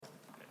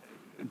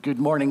Good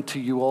morning to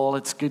you all.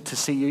 It's good to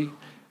see you.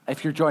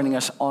 If you're joining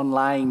us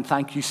online,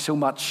 thank you so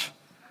much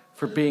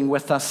for being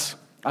with us.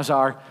 As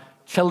our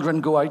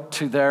children go out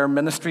to their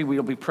ministry,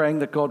 we'll be praying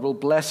that God will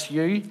bless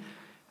you,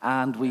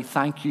 and we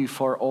thank you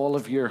for all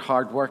of your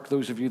hard work,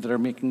 those of you that are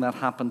making that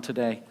happen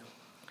today.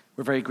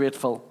 We're very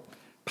grateful.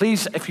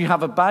 Please, if you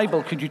have a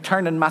Bible, could you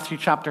turn in Matthew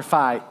chapter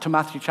 5 to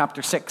Matthew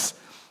chapter 6?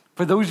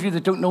 For those of you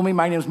that don't know me,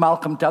 my name is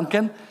Malcolm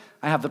Duncan.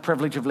 I have the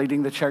privilege of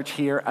leading the church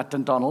here at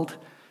Dundonald.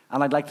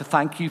 And I'd like to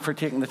thank you for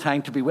taking the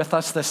time to be with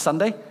us this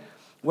Sunday,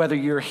 whether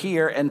you're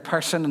here in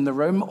person in the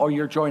room or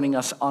you're joining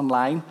us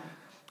online.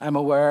 I'm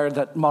aware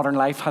that modern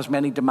life has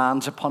many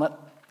demands upon it,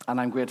 and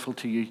I'm grateful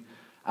to you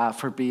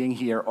for being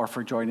here or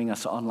for joining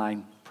us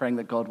online, praying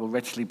that God will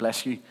richly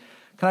bless you.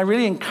 Can I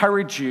really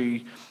encourage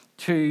you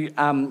to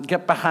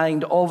get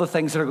behind all the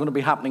things that are going to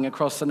be happening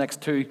across the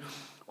next 2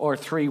 or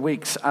 3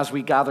 weeks as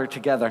we gather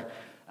together.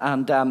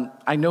 And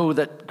I know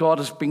that God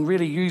has been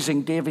really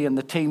using Davey and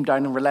the team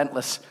down in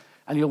Relentless.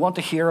 And you'll want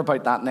to hear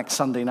about that next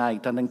Sunday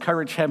night and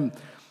encourage him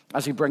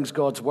as he brings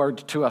God's word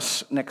to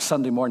us next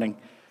Sunday morning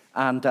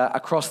and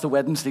across the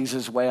Wednesdays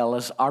as well,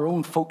 as our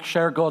own folk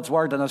share God's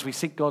word and as we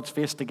seek God's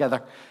face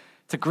together.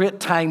 It's a great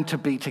time to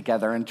be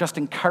together and just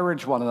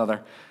encourage one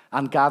another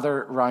and gather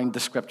around the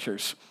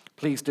scriptures.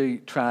 Please do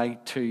try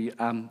to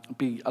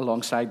be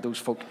alongside those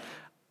folk.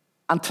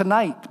 And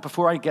tonight,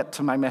 before I get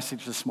to my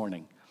message this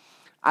morning,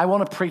 I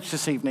want to preach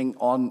this evening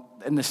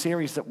in the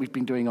series that we've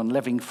been doing on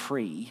living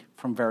free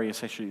from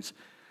various issues.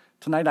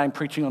 Tonight I'm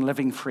preaching on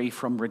living free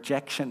from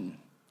rejection.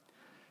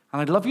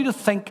 And I'd love you to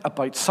think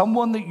about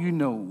someone that you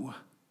know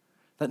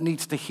that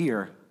needs to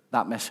hear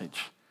that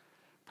message.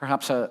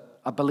 Perhaps a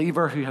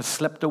believer who has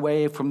slipped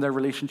away from their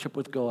relationship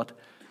with God,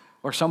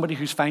 or somebody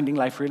who's finding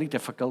life really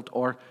difficult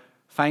or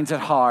finds it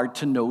hard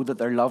to know that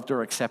they're loved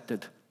or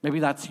accepted. Maybe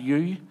that's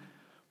you,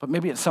 but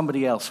maybe it's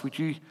somebody else. Would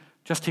you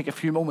just take a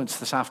few moments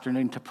this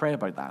afternoon to pray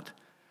about that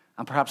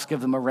and perhaps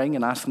give them a ring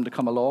and ask them to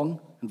come along,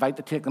 invite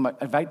them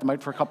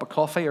out for a cup of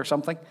coffee or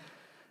something,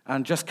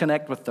 and just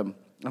connect with them,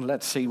 and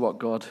let's see what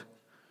God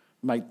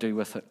might do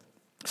with it.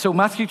 So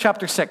Matthew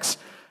chapter 6,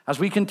 as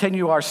we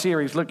continue our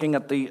series looking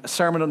at the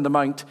Sermon on the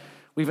Mount,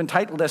 we've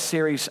entitled this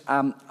series,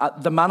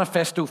 The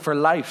Manifesto for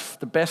Life,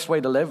 the Best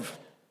Way to Live.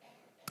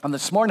 And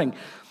this morning,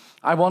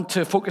 I want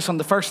to focus on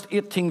the first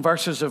 18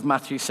 verses of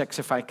Matthew 6,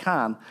 if I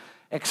can,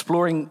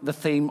 exploring the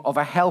theme of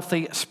a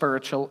healthy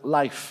spiritual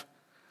life.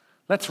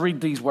 Let's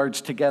read these words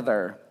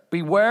together.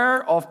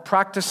 Beware of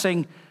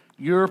practicing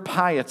your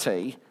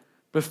piety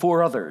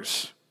before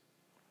others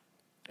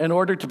in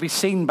order to be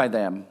seen by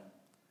them,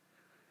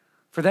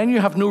 for then you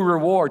have no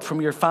reward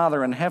from your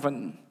Father in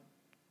heaven.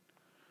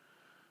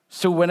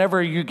 So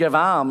whenever you give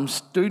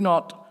alms, do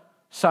not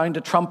sound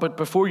a trumpet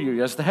before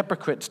you, as the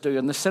hypocrites do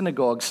in the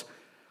synagogues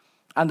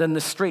and in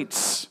the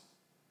streets,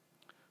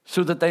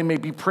 so that they may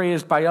be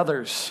praised by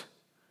others.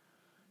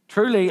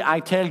 Truly,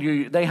 I tell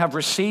you, they have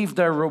received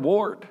their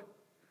reward.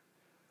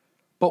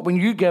 But when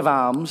you give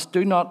alms,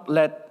 do not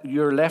let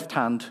your left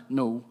hand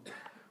know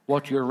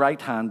what your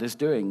right hand is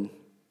doing,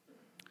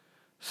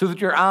 so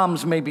that your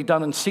alms may be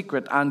done in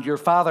secret, and your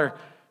Father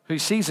who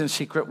sees in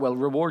secret will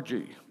reward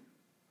you.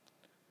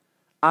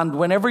 And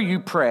whenever you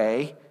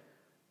pray,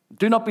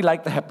 do not be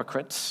like the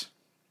hypocrites,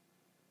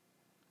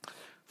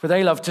 for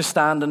they love to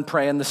stand and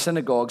pray in the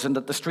synagogues and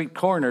at the street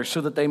corners,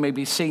 so that they may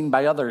be seen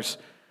by others.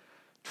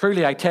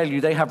 Truly, I tell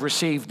you, they have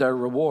received their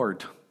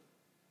reward.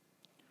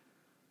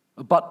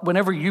 But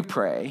whenever you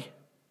pray,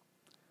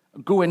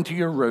 go into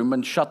your room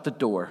and shut the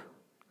door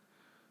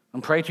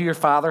and pray to your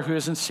Father who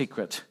is in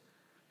secret,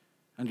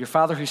 and your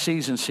Father who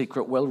sees in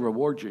secret will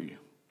reward you.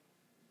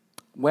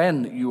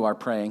 When you are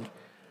praying,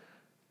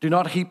 do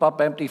not heap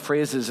up empty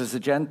phrases as the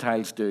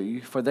Gentiles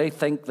do, for they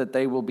think that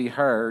they will be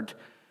heard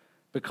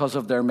because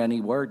of their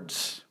many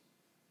words.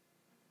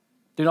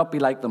 Do not be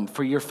like them,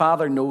 for your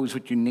Father knows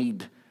what you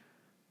need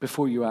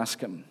before you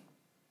ask him.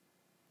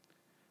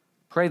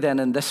 Pray then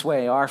in this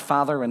way: Our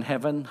Father in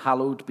heaven,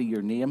 hallowed be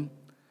your name.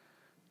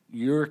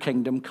 Your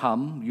kingdom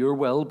come, your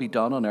will be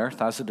done on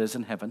earth as it is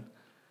in heaven.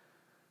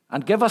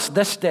 And give us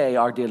this day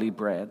our daily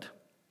bread.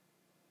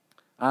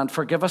 And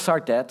forgive us our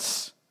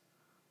debts,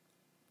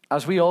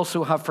 as we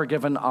also have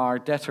forgiven our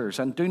debtors.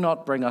 And do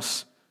not bring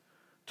us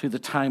to the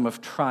time of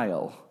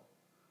trial,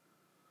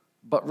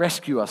 but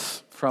rescue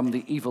us from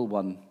the evil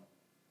one.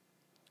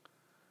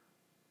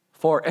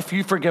 For if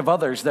you forgive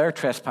others their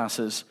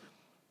trespasses,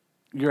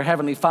 your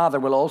heavenly Father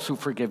will also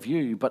forgive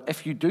you. But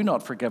if you do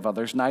not forgive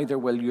others, neither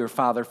will your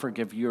Father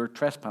forgive your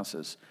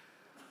trespasses.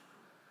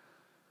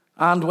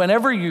 And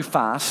whenever you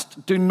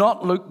fast, do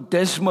not look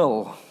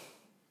dismal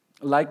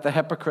like the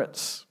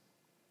hypocrites,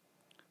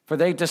 for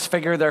they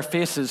disfigure their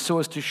faces so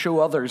as to show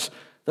others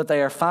that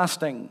they are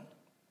fasting.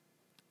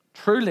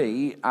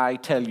 Truly, I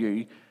tell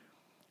you,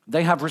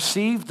 they have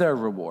received their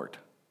reward.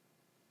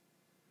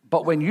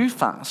 But when you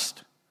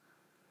fast,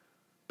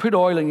 put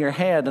oil in your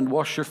head and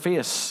wash your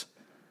face,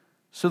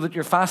 so that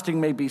your fasting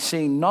may be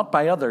seen not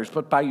by others,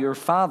 but by your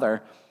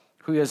Father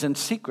who is in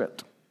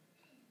secret.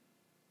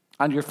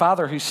 And your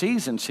Father who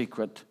sees in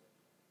secret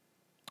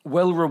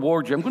will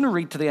reward you. I'm going to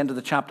read to the end of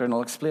the chapter, and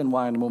I'll explain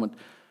why in a moment.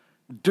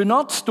 Do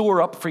not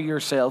store up for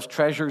yourselves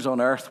treasures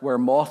on earth where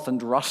moth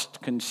and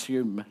rust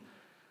consume,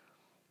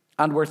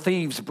 and where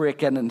thieves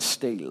break in and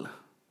steal.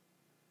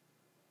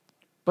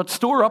 But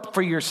store up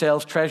for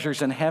yourselves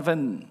treasures in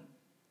heaven,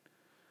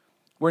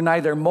 where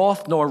neither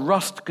moth nor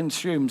rust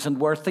consumes, and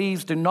where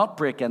thieves do not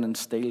break in and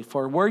steal.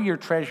 For where your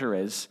treasure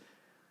is,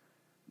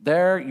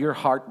 there your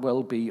heart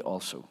will be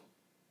also.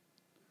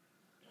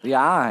 The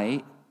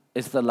eye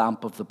is the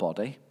lamp of the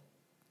body.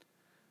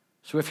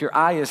 So if your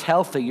eye is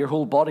healthy, your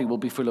whole body will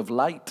be full of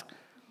light.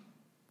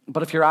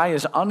 But if your eye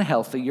is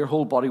unhealthy, your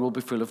whole body will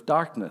be full of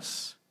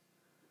darkness.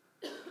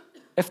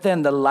 If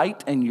then the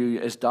light in you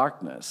is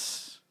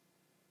darkness,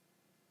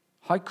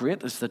 how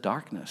great is the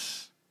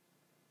darkness?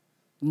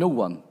 No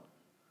one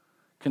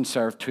can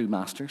serve two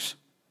masters.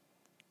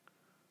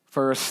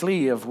 For a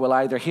slave will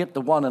either hate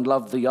the one and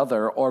love the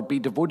other, or be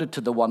devoted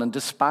to the one and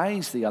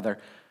despise the other.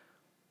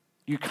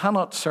 You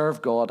cannot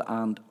serve God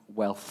and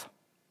wealth.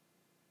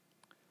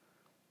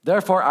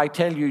 Therefore, I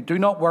tell you, do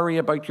not worry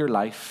about your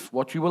life,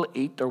 what you will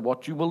eat or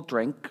what you will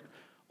drink,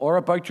 or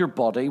about your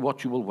body,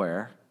 what you will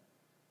wear.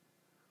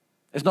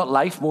 Is not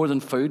life more than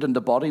food, and the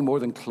body more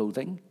than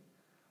clothing?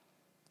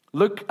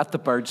 Look at the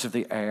birds of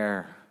the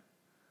air.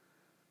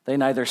 They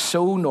neither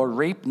sow nor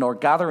reap nor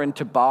gather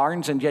into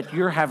barns, and yet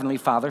your heavenly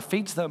Father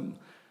feeds them.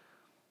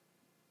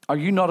 Are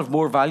you not of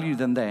more value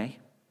than they?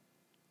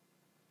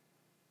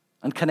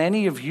 And can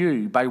any of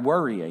you, by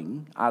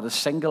worrying, add a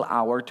single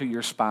hour to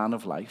your span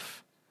of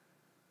life?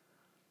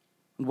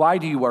 And why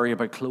do you worry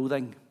about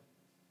clothing?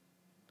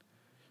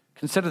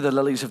 Consider the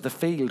lilies of the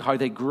field, how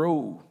they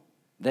grow.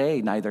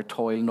 They neither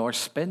toil nor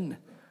spin.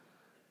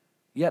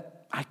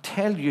 Yet I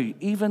tell you,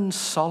 even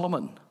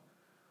Solomon,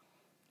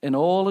 in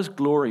all his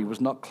glory,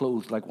 was not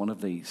clothed like one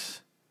of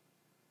these.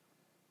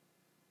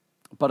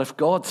 But if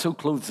God so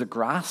clothes the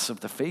grass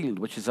of the field,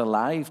 which is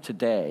alive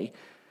today,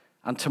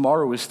 and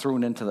tomorrow is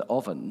thrown into the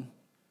oven,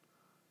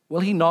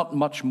 will he not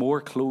much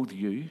more clothe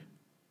you,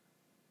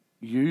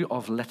 you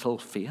of little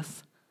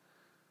faith?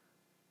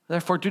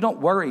 Therefore, do not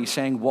worry,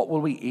 saying, what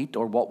will we eat,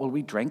 or what will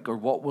we drink, or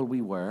what will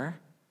we wear?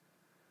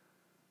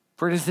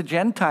 For it is the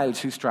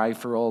Gentiles who strive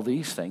for all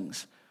these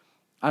things.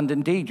 And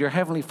indeed, your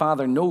heavenly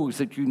Father knows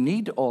that you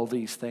need all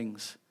these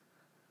things.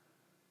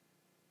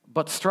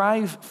 But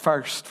strive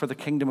first for the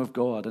kingdom of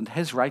God and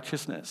his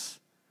righteousness,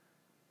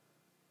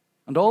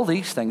 and all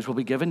these things will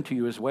be given to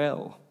you as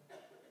well.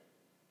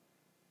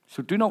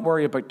 So do not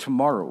worry about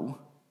tomorrow,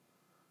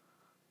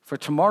 for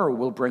tomorrow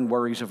will bring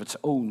worries of its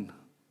own.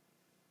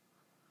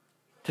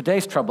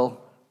 Today's trouble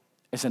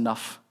is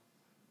enough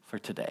for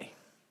today.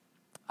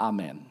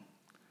 Amen.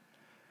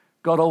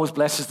 God always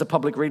blesses the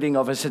public reading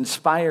of his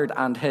inspired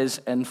and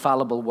his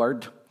infallible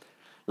word.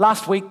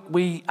 Last week,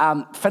 we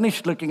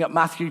finished looking at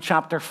Matthew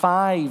chapter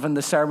 5 and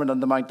the Sermon on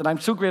the Mount. And I'm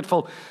so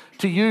grateful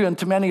to you and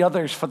to many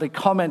others for the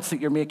comments that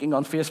you're making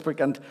on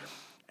Facebook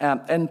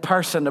and in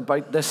person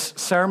about this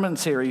sermon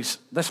series,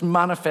 this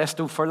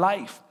Manifesto for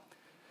Life.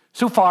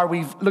 So far,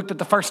 we've looked at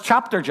the first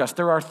chapter just.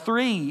 There are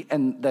 3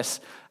 in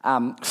this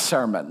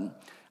sermon.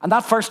 And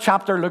that first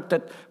chapter looked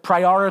at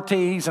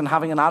priorities and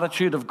having an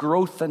attitude of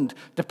growth and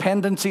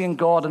dependency in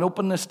God and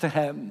openness to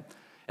him.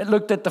 It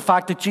looked at the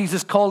fact that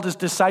Jesus called his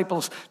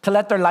disciples to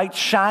let their light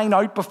shine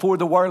out before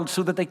the world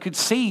so that they could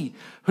see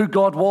who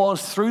God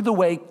was through the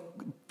way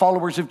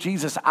followers of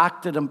Jesus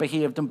acted and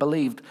behaved and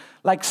believed,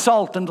 like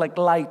salt and like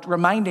light,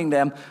 reminding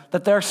them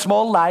that their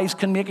small lives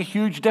can make a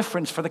huge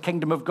difference for the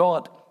kingdom of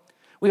God.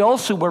 We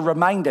also were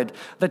reminded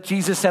that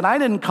Jesus said, I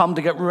didn't come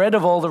to get rid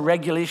of all the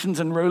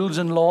regulations and rules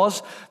and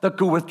laws that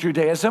go with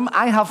Judaism.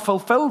 I have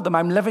fulfilled them.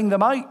 I'm living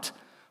them out.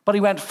 But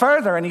he went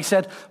further and he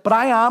said, but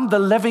I am the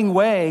living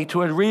way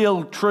to a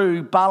real,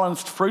 true,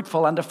 balanced,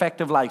 fruitful, and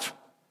effective life.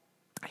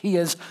 He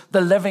is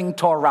the living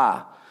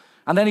Torah.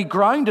 And then he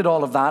grounded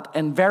all of that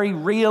in very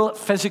real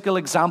physical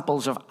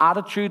examples of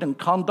attitude and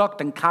conduct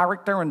and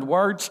character and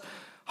words,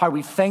 how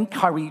we think,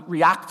 how we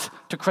react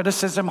to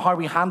criticism, how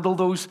we handle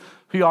those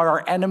who are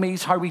our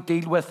enemies, how we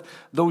deal with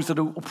those that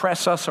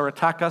oppress us or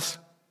attack us.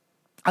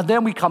 And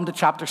then we come to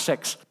chapter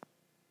 6.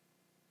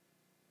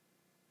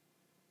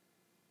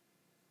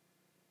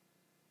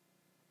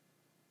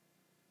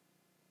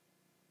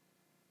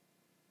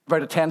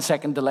 About a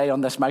 10-second delay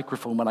on this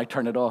microphone when I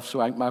turn it off,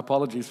 so my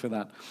apologies for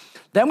that.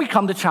 Then we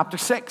come to chapter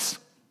 6.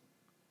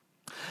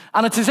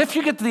 And it's as if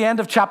you get to the end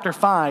of chapter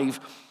 5,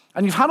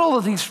 and you've had all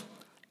of these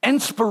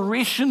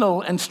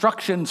inspirational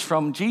instructions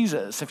from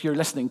Jesus, if you're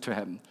listening to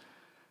him.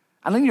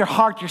 And in your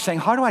heart, you're saying,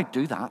 how do I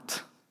do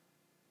that?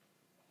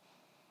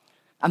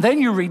 And then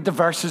you read the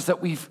verses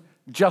that we've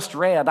just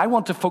read. I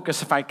want to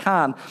focus, if I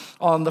can,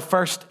 on the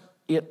first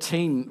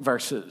 18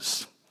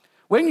 verses.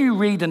 When you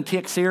read and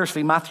take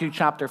seriously Matthew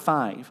chapter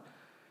 5,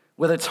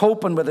 with its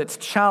hope and with its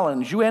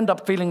challenge, you end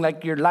up feeling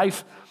like your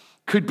life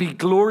could be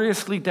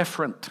gloriously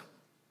different.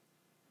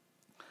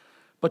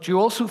 But you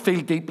also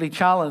feel deeply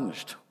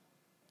challenged.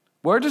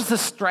 Where does the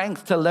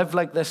strength to live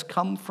like this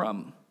come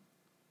from?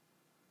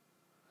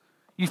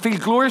 You feel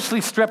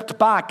gloriously stripped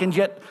back, and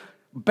yet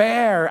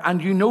bare,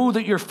 and you know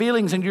that your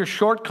feelings and your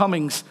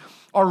shortcomings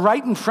are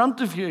right in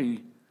front of you.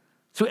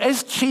 So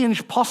is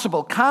change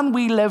possible? Can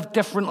we live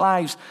different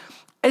lives?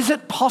 Is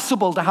it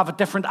possible to have a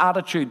different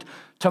attitude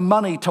to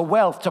money, to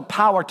wealth, to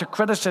power, to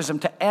criticism,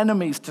 to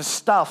enemies, to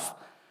stuff?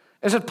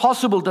 Is it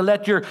possible to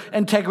let your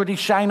integrity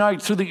shine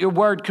out so that your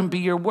word can be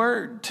your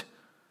word?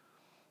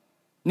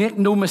 Make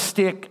no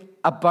mistake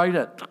about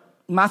it.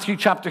 Matthew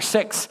chapter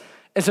 6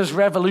 is as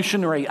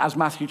revolutionary as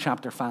Matthew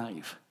chapter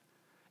 5.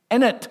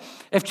 In it,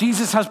 if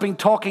Jesus has been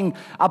talking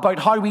about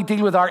how we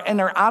deal with our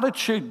inner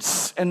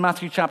attitudes in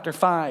Matthew chapter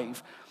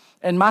 5,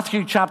 in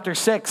Matthew chapter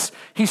 6,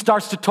 he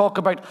starts to talk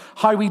about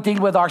how we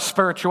deal with our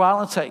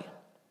spirituality,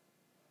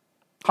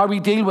 how we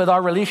deal with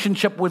our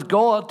relationship with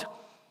God.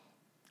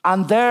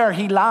 And there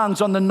he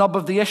lands on the nub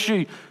of the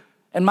issue.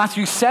 In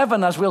Matthew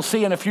 7, as we'll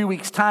see in a few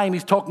weeks' time,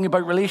 he's talking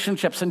about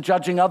relationships and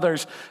judging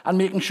others and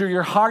making sure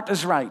your heart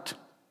is right.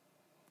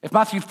 If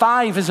Matthew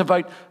 5 is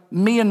about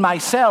me and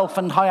myself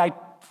and how I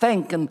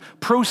think and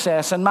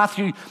process, and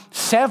Matthew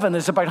 7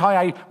 is about how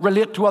I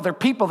relate to other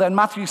people, then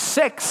Matthew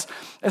 6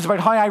 is about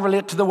how I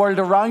relate to the world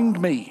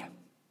around me.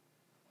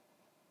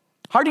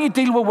 How do you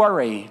deal with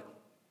worry?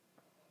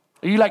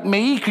 Are you like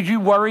me? Could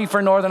you worry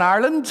for Northern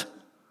Ireland?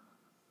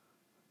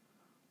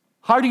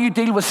 How do you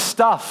deal with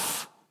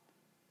stuff?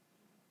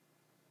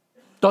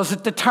 Does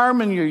it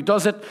determine you?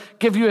 Does it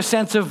give you a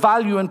sense of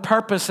value and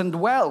purpose and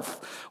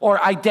wealth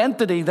or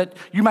identity that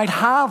you might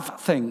have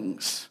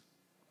things?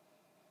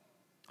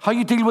 How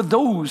you deal with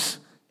those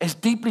is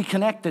deeply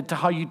connected to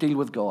how you deal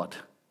with God.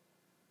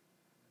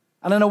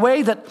 And in a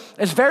way that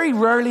is very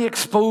rarely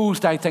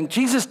exposed, I think,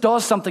 Jesus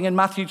does something in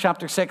Matthew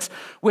chapter 6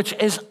 which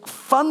is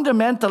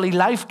fundamentally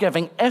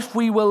life-giving if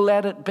we will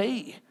let it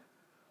be.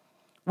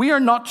 We are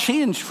not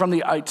changed from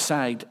the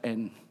outside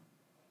in.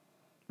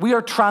 We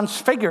are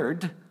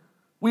transfigured.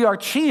 We are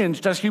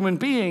changed as human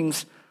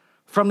beings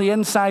from the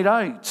inside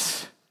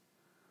out.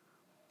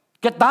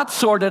 Get that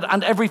sorted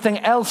and everything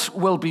else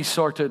will be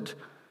sorted.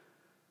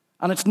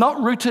 And it's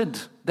not rooted,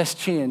 this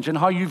change, in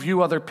how you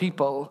view other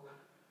people.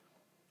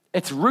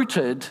 It's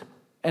rooted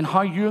in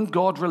how you and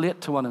God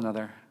relate to one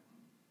another.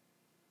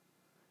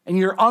 In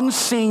your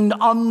unseen,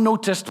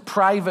 unnoticed,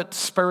 private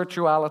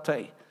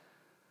spirituality.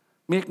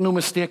 Make no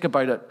mistake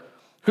about it.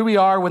 Who we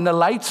are when the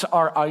lights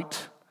are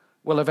out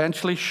will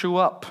eventually show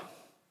up.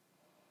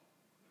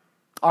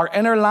 Our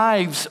inner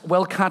lives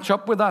will catch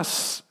up with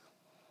us,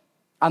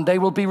 and they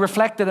will be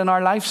reflected in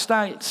our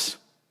lifestyles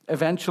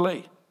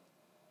eventually.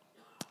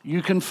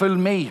 You can fool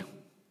me,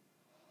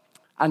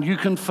 and you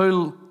can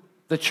fool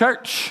the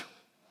church,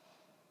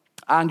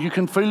 and you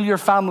can fool your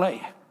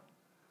family.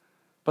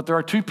 But there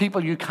are two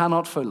people you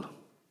cannot fool: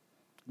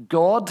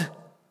 God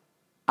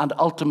and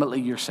ultimately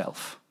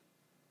yourself.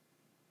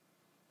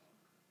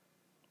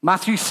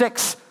 Matthew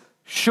 6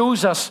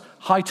 shows us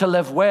how to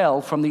live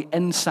well from the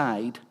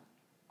inside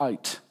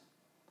out.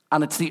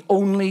 And it's the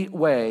only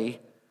way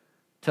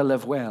to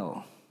live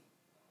well.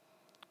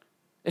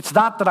 It's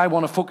that I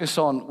want to focus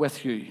on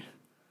with you.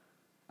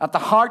 At the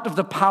heart of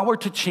the power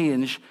to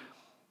change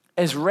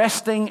is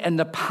resting in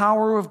the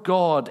power of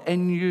God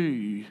in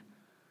you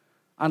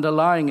and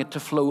allowing it to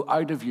flow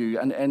out of you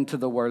and into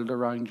the world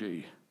around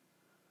you.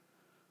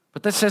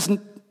 But this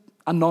isn't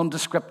a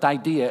nondescript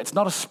idea. It's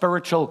not a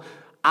spiritual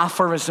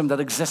aphorism that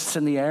exists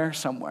in the air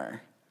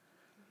somewhere.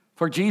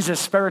 For Jesus,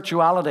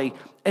 spirituality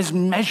is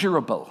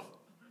measurable.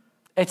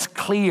 It's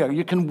clear.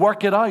 You can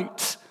work it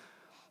out.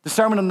 The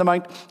Sermon on the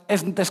Mount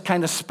isn't this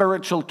kind of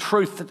spiritual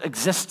truth that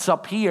exists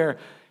up here.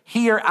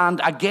 Here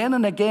and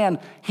again,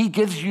 he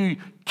gives you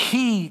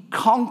key,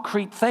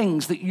 concrete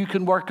things that you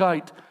can work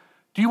out.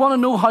 Do you want to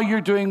know how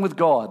you're doing with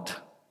God?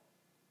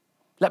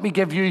 Let me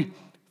give you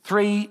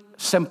 3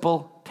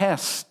 simple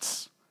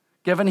tests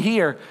given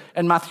here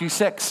in Matthew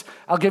 6.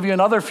 I'll give you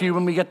another few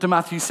when we get to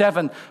Matthew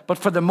 7. But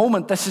for the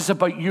moment, this is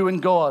about you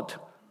and God.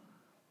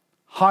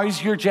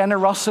 How's your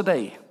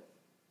generosity?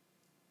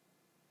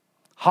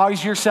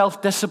 How's your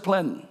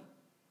self-discipline?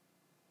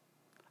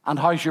 And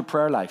how's your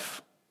prayer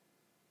life?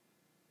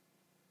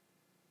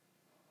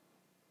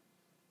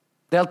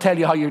 They'll tell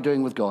you how you're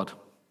doing with God.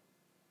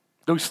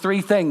 Those 3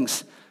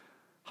 things.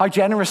 How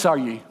generous are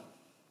you?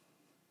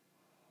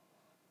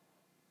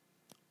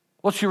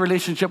 What's your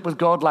relationship with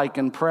God like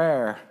in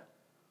prayer?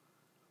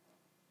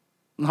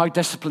 And how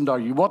disciplined are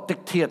you? What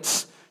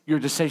dictates your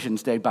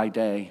decisions day by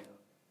day?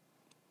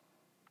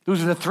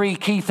 Those are the 3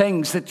 key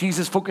things that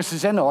Jesus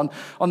focuses in on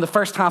the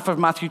first half of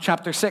Matthew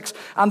chapter 6.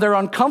 And they're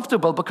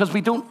uncomfortable because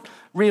we don't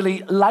really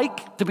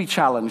like to be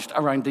challenged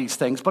around these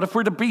things. But if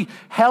we're to be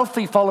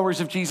healthy followers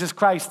of Jesus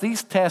Christ,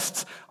 these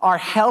tests are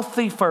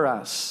healthy for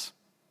us.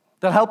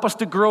 They'll help us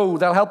to grow.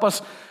 They'll help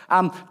us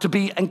to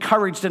be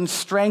encouraged and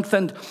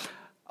strengthened.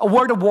 A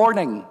word of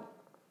warning.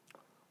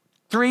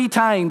 3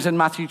 times in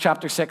Matthew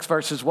chapter 6,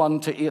 verses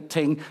 1 to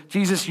 18,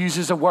 Jesus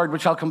uses a word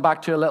which I'll come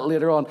back to a little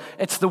later on.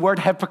 It's the word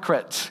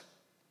hypocrite.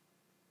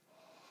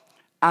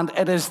 And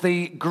it is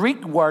the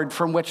Greek word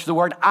from which the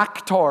word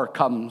actor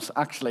comes,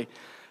 actually.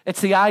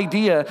 It's the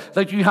idea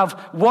that you have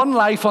one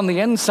life on the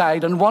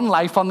inside and one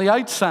life on the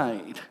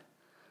outside.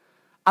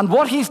 And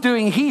what he's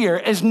doing here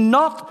is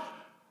not,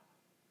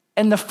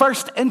 in the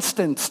first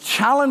instance,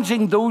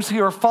 challenging those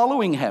who are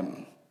following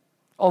him,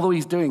 although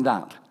he's doing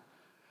that.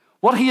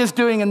 What he is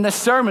doing in this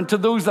sermon to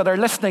those that are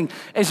listening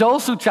is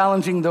also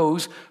challenging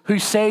those who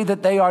say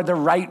that they are the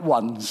right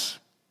ones.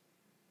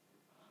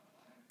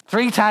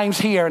 3 times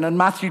here, and in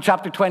Matthew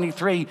chapter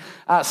 23,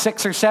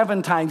 6 or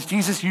 7 times,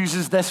 Jesus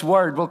uses this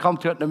word. We'll come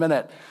to it in a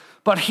minute.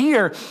 But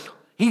here,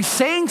 he's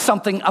saying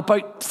something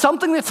about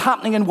something that's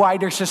happening in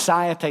wider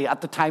society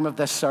at the time of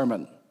this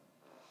sermon.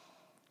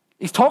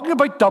 He's talking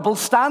about double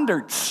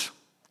standards,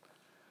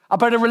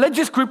 about a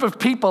religious group of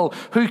people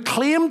who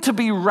claim to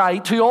be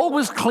right, who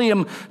always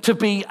claim to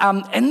be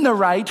in the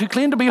right, who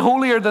claim to be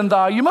holier than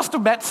thou. You must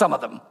have met some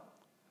of them.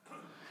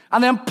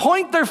 And then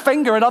point their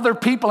finger at other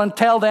people and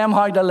tell them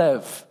how to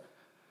live.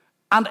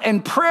 And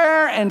in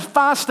prayer and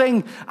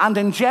fasting and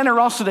in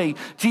generosity,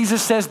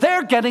 Jesus says,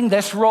 they're getting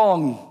this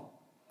wrong.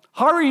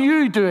 How are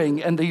you doing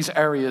in these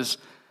areas?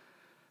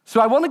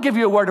 So I want to give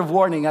you a word of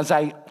warning as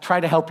I try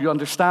to help you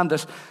understand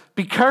this.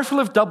 Be careful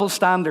of double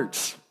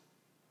standards.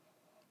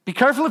 Be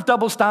careful of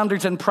double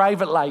standards in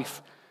private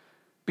life.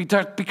 Be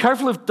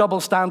careful of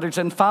double standards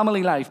in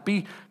family life.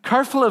 Be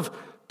careful of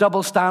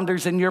double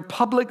standards in your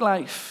public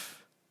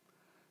life.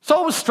 It's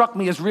always struck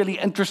me as really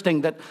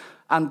interesting that,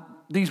 and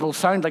these will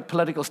sound like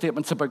political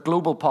statements about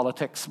global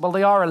politics. Well,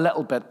 they are a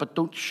little bit, but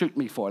don't shoot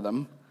me for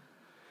them.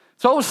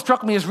 It's always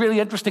struck me as really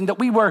interesting that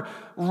we were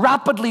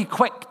rapidly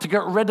quick to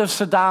get rid of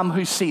Saddam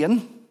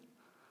Hussein,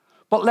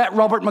 but let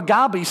Robert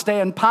Mugabe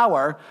stay in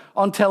power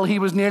until he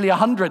was nearly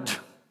 100.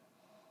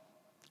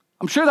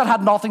 I'm sure that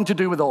had nothing to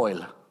do with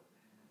oil.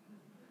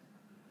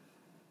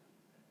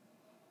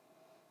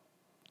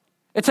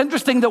 It's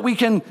interesting that we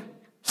can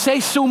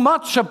say so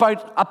much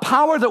about a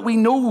power that we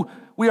know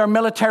we are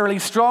militarily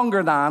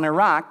stronger than,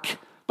 Iraq,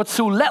 but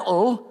so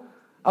little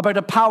about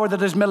a power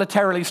that is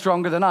militarily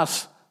stronger than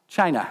us,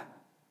 China.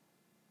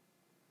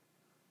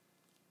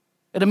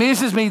 It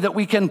amazes me that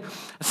we can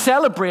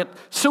celebrate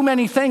so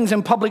many things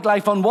in public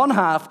life on one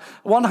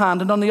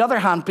hand, and on the other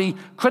hand, be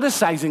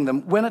criticizing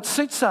them when it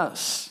suits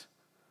us.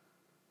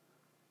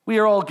 We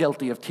are all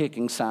guilty of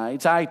taking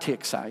sides. I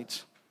take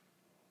sides.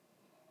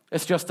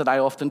 It's just that I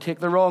often take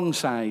the wrong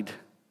side.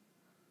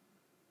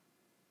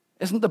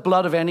 Isn't the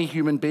blood of any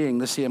human being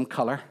the same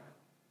color?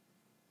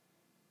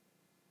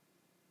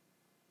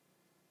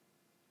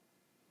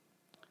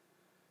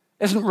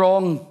 Isn't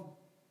wrong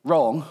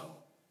wrong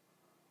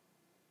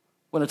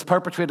when it's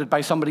perpetrated by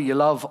somebody you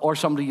love or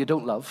somebody you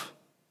don't love?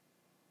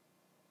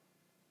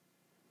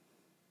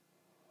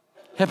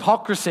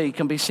 Hypocrisy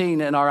can be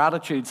seen in our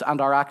attitudes and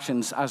our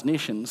actions as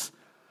nations,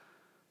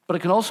 but it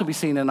can also be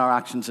seen in our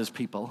actions as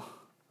people.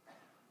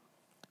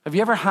 Have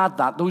you ever had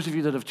that? Those of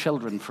you that have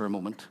children for a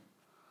moment,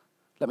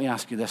 let me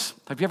ask you this.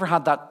 Have you ever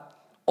had that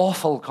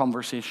awful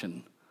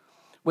conversation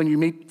when you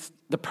meet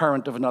the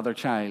parent of another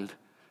child?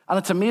 And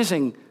it's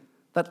amazing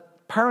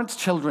that parents'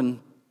 children,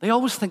 they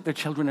always think their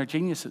children are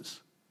geniuses.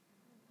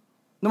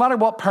 No matter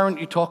what parent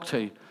you talk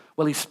to,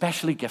 well, he's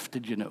specially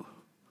gifted, you know.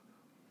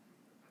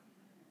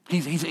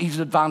 He's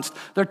advanced.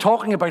 They're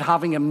talking about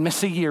having him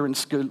miss a year in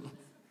school.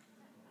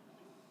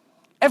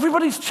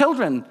 Everybody's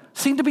children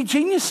seem to be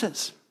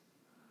geniuses.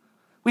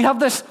 We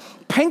have this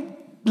pink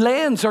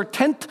lens or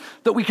tint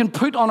that we can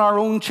put on our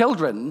own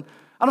children.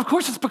 And of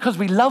course, it's because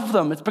we love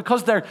them. It's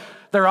because they're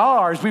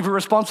ours. We have a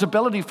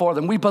responsibility for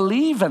them. We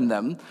believe in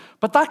them.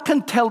 But that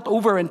can tilt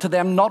over into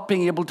them not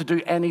being able to do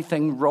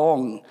anything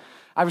wrong.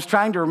 I was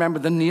trying to remember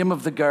the name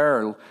of the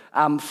girl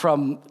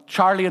from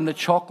Charlie and the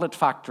Chocolate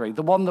Factory,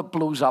 the one that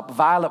blows up,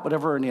 Violet,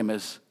 whatever her name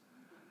is.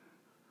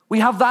 We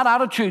have that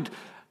attitude.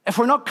 If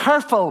we're not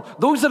careful,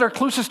 those that are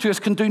closest to us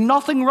can do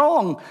nothing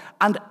wrong,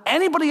 and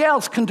anybody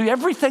else can do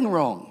everything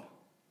wrong.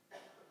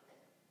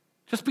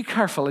 Just be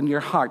careful in your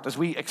heart as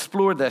we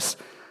explore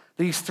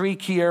these 3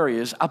 key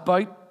areas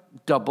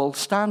about double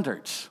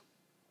standards.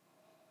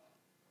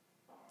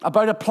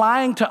 About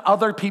applying to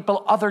other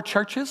people, other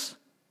churches,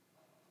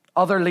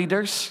 other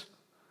leaders,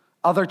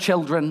 other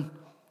children,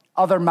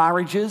 other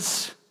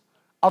marriages,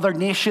 other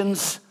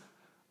nations,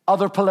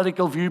 other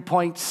political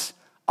viewpoints,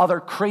 other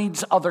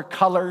creeds, other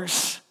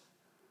colors,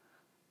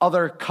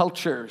 other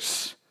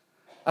cultures.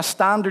 A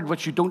standard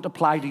which you don't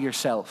apply to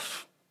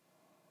yourself.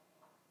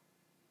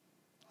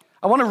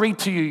 I want to read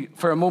to you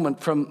for a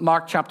moment from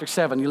Mark chapter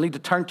 7. You'll need to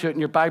turn to it in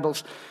your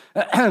Bibles.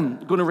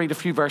 I'm going to read a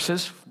few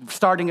verses,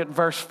 starting at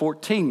verse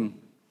 14.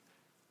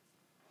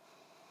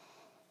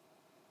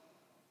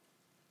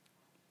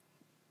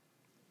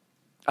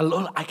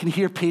 I can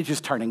hear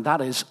pages turning. That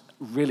is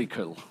really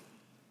cool.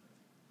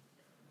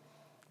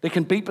 They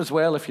can beep as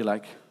well if you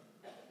like.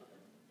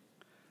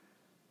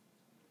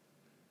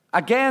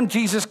 Again,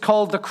 Jesus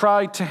called the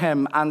crowd to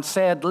him and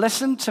said,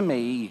 "Listen to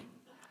me,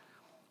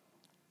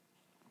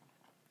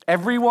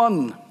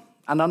 everyone,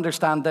 and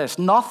understand this.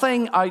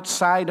 Nothing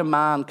outside a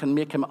man can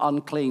make him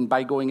unclean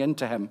by going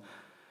into him.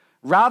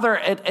 Rather,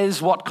 it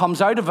is what comes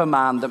out of a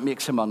man that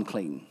makes him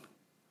unclean."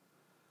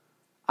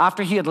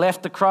 After he had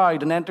left the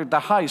crowd and entered the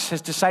house,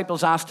 his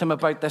disciples asked him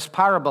about this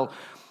parable.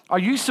 "Are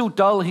you so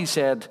dull," he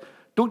said,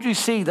 Don't you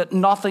see that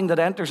nothing that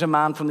enters a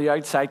man from the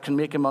outside can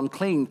make him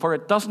unclean? For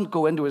it doesn't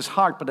go into his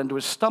heart, but into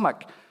his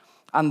stomach,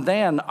 and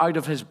then out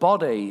of his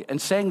body. In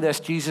saying this,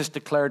 Jesus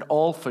declared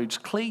all foods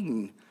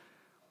clean.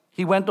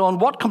 He went on,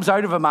 what comes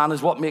out of a man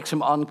is what makes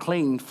him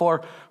unclean.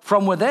 For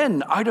from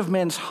within, out of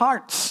men's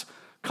hearts,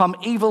 come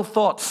evil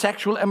thoughts,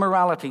 sexual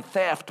immorality,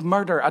 theft,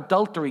 murder,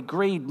 adultery,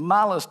 greed,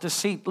 malice,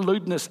 deceit,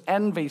 lewdness,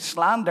 envy,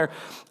 slander,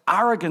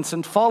 arrogance,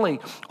 and folly.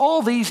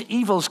 All these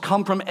evils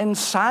come from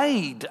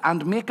inside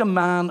and make a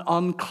man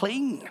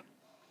unclean.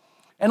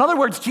 In other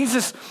words,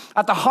 Jesus,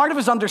 at the heart of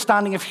his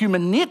understanding of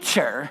human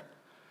nature,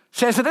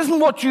 says it isn't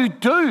what you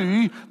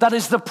do that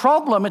is the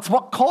problem, it's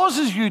what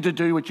causes you to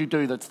do what you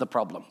do that's the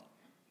problem.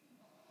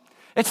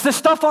 It's the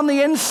stuff on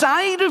the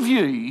inside of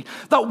you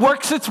that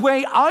works its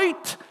way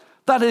out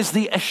that is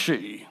the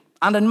issue.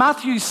 And in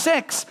Matthew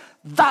 6,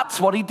 that's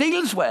what he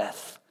deals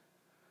with.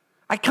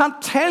 I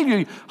can't tell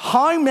you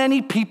how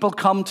many people have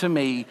come to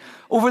me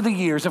over the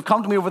years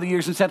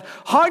and said,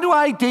 how do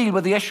I deal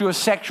with the issue of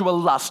sexual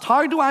lust?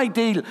 How do I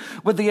deal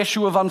with the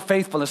issue of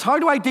unfaithfulness? How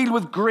do I deal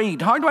with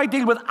greed? How do I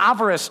deal with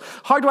avarice?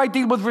 How do I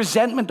deal with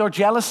resentment or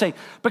jealousy?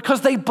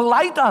 Because they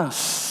blight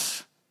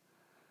us.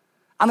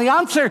 And the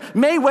answer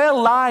may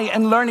well lie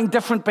in learning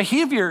different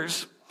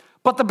behaviors,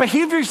 but the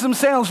behaviors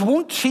themselves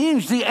won't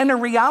change the inner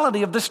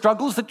reality of the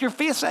struggles that you're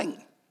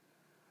facing.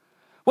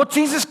 What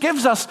Jesus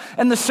gives us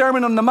in the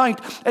Sermon on the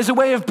Mount is a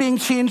way of being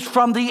changed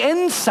from the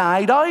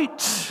inside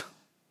out.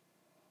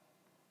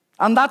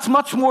 And that's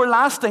much more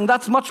lasting,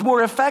 that's much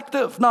more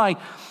effective. Now,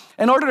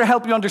 in order to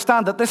help you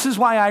understand that, this is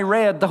why I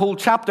read the whole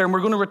chapter, and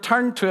we're going to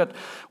return to it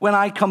when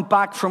I come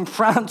back from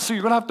France. So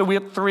you're going to have to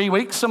wait 3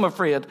 weeks, I'm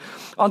afraid,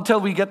 until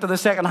we get to the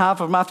second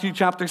half of Matthew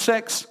chapter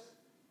 6.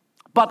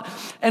 But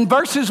in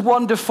verses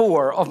 1 to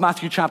 4 of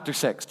Matthew chapter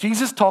 6,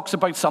 Jesus talks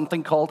about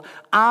something called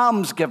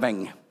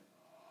almsgiving.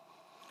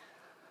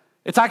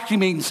 It actually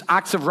means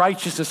acts of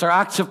righteousness or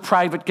acts of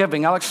private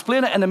giving. I'll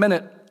explain it in a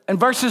minute. In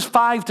verses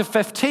 5 to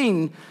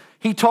 15,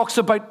 he talks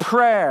about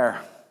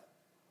prayer.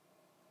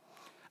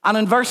 And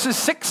in verses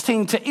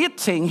 16 to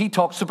 18, he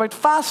talks about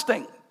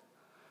fasting,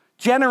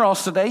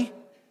 generosity,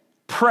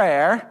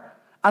 prayer,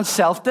 and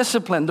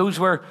self-discipline. Those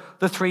were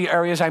the 3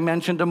 areas I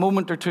mentioned a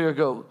moment or 2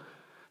 ago.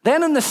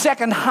 Then in the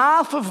second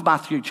half of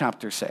Matthew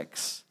chapter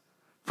 6,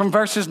 from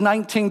verses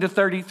 19 to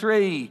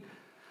 33,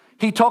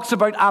 he talks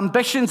about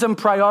ambitions and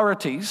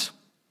priorities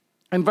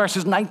in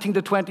verses 19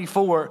 to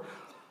 24,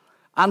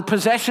 and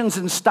possessions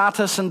and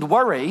status and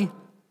worry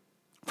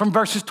from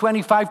verses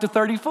 25 to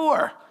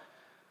 34.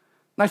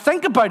 Now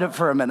think about it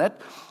for a minute.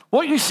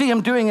 What you see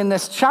him doing in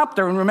this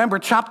chapter, and remember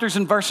chapters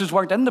and verses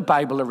weren't in the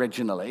Bible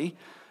originally,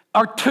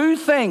 are 2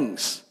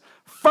 things.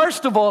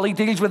 First of all, he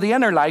deals with the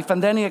inner life,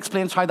 and then he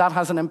explains how that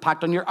has an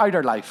impact on your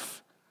outer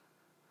life.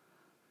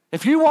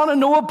 If you want to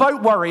know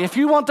about worry, if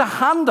you want to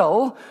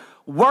handle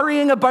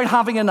worrying about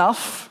having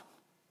enough,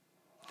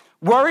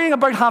 worrying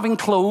about having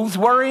clothes,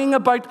 worrying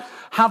about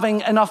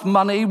having enough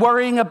money,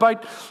 worrying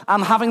about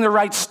having the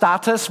right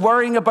status,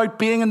 worrying about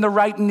being in the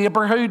right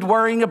neighborhood,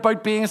 worrying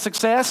about being a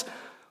success.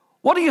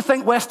 What do you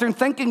think Western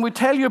thinking would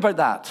tell you about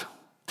that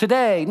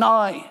today,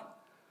 now?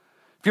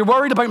 If you're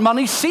worried about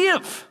money,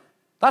 save.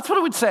 That's what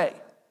it would say.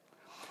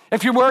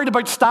 If you're worried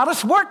about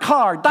status, work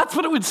hard. That's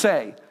what it would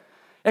say.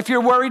 If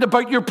you're worried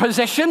about your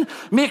position,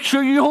 make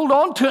sure you hold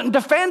on to it and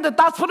defend it.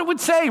 That's what it would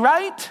say,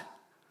 right?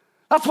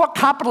 That's what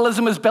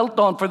capitalism is built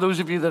on, for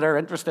those of you that are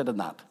interested in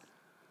that.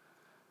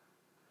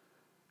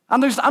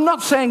 And I'm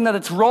not saying that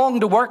it's wrong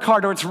to work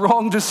hard or it's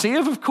wrong to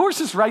save. Of course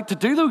it's right to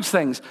do those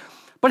things.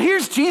 But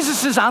here's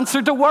Jesus'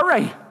 answer to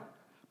worry.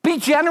 Be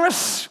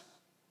generous.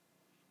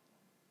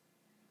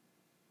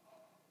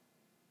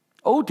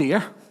 Oh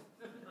dear.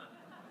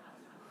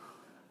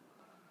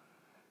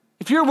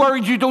 If you're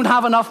worried you don't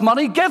have enough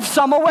money, give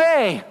some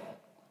away.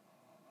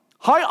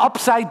 How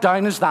upside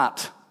down is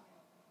that?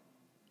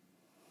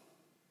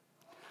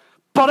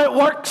 But it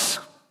works.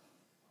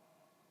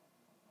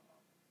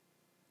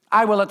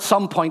 I will at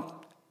some point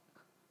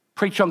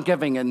preach on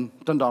giving in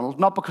Dundonald,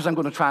 not because I'm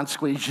going to try and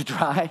squeeze you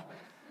dry.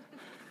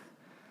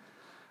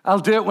 I'll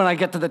do it when I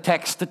get to the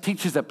text that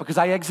teaches it, because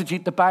I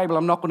exegete the Bible.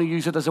 I'm not going to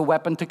use it as a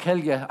weapon to kill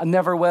you. I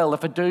never will.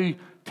 If I do,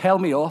 tell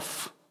me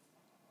off.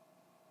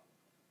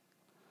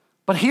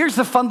 But here's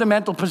the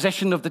fundamental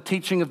position of the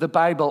teaching of the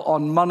Bible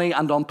on money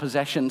and on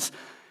possessions.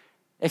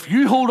 If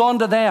you hold on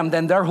to them,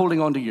 then they're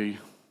holding on to you.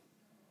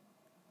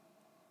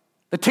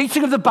 The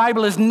teaching of the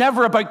Bible is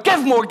never about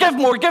give more, give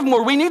more, give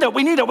more. We need it,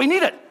 we need it, we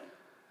need it.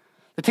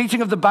 The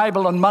teaching of the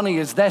Bible on money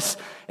is this: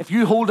 if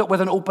you hold it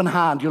with an open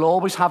hand, you'll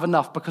always have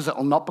enough, because it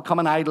will not become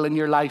an idol in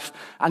your life,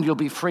 and you'll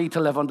be free to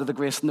live under the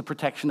grace and the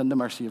protection and the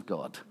mercy of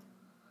God.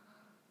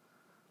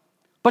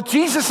 But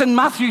Jesus in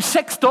Matthew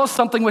 6 does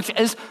something which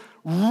is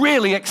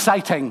really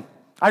exciting.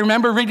 I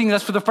remember reading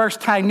this for the first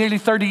time nearly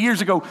 30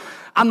 years ago,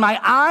 and my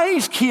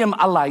eyes came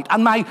alight,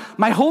 and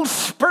my whole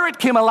spirit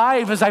came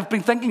alive as I've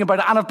been thinking about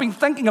it, and I've been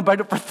thinking about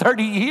it for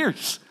 30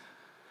 years.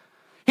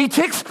 He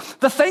takes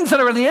the things that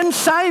are on the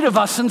inside of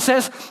us and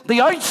says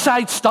the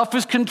outside stuff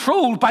is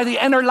controlled by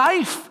the inner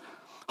life.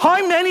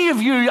 How many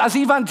of you as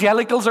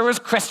evangelicals or as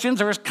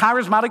Christians or as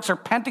charismatics or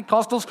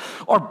Pentecostals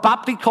or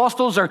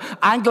Bapticostals or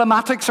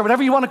Anglimatics or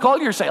whatever you want to call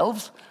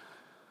yourselves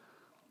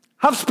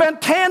have spent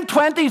 10,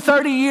 20,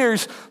 30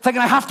 years thinking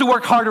I have to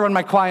work harder on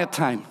my quiet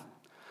time.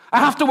 I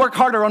have to work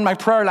harder on my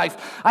prayer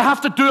life. I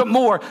have to do it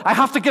more. I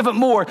have to give it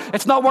more.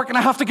 It's not working.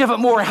 I have to give it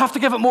more. I have to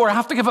give it more. I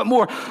have to give it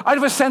more out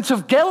of a sense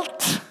of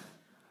guilt.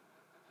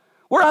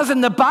 Whereas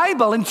in the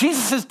Bible, in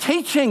Jesus'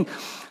 teaching,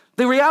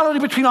 the reality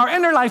between our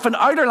inner life and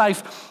outer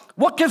life,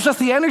 what gives us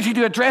the energy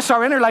to address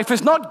our inner life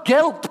is not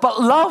guilt,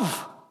 but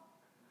love.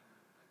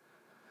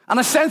 And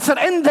a sense that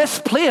in this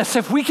place,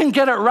 if we can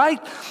get it right,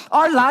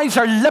 our lives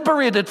are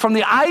liberated from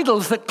the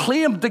idols that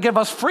claim to give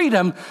us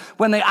freedom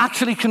when they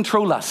actually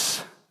control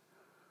us.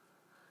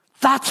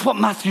 That's what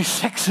Matthew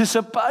 6 is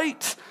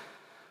about.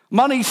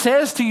 Money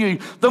says to you,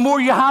 the more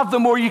you have, the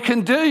more you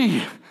can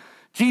do.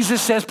 Jesus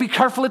says, be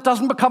careful it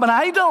doesn't become an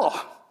idol.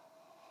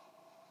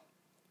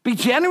 Be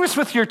generous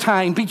with your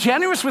time. Be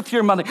generous with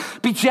your money.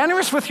 Be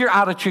generous with your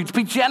attitudes.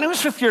 Be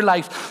generous with your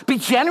life. Be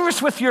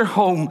generous with your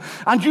home.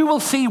 And you will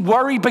see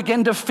worry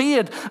begin to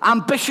fade.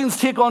 Ambitions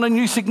take on a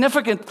new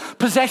significance.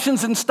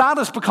 Possessions and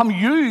status become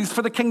used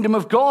for the kingdom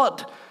of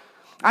God.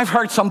 I've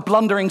heard some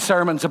blundering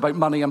sermons about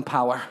money and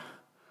power.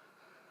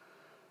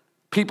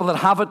 People that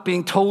have it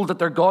being told that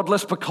they're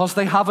godless because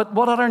they have it.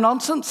 What utter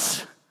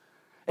nonsense.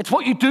 It's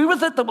what you do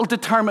with it that will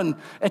determine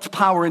its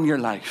power in your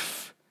life.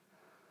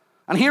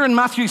 And here in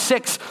Matthew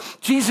 6,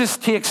 Jesus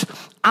takes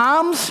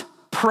alms,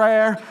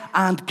 prayer,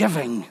 and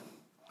giving,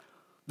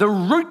 the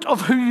root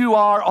of who you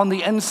are on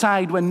the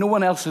inside when no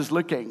one else is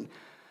looking,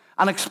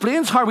 and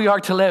explains how we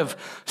are to live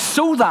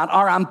so that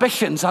our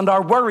ambitions and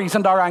our worries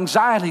and our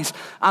anxieties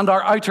and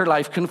our outer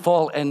life can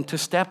fall into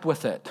step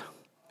with it.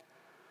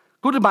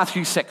 Go to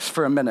Matthew 6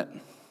 for a minute.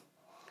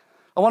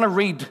 I want to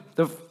read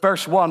the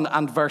verse 1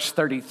 and verse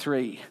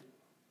 33.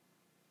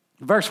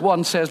 Verse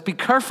 1 says, be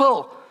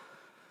careful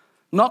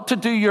not to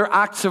do your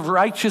acts of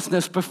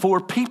righteousness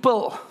before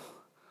people,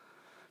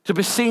 to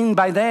be seen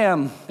by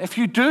them. If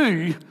you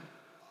do,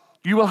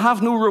 you will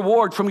have no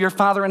reward from your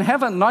Father in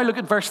heaven. Now look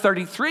at verse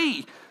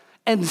 33.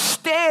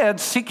 Instead,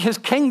 seek his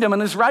kingdom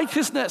and his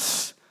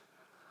righteousness,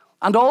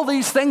 and all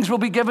these things will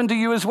be given to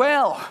you as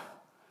well.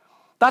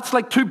 That's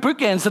like two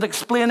bookends that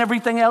explain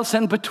everything else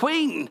in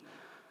between.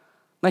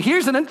 Now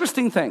here's an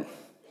interesting thing.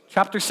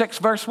 Chapter 6,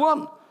 verse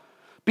 1.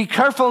 Be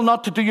careful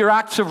not to do your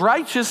acts of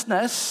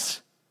righteousness.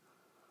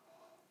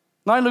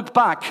 Now look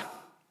back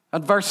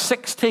at verse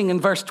 16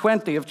 and verse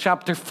 20 of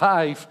chapter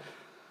 5.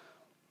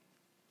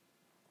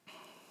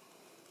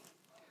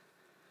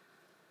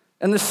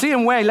 In the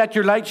same way, let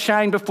your light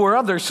shine before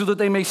others so that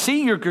they may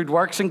see your good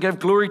works and give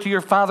glory to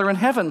your Father in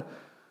heaven.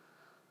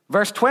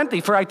 Verse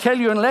 20, for I tell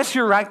you, unless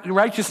your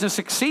righteousness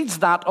exceeds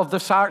that of the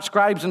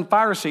scribes and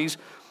Pharisees,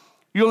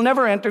 you'll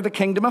never enter the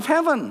kingdom of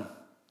heaven.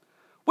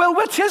 Well,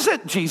 which is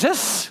it,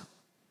 Jesus?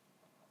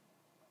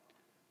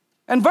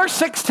 In verse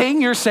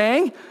 16, you're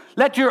saying,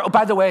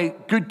 by the way,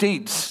 good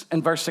deeds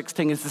in verse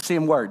 16 is the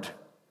same word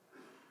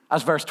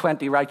as verse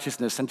 20,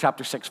 righteousness, in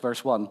chapter 6,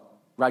 verse 1,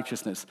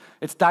 righteousness.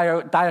 It's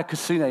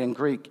diakosune in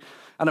Greek,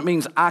 and it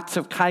means acts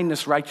of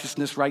kindness,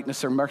 righteousness,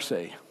 rightness, or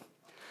mercy.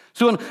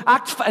 So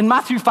in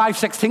Matthew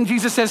 5:16,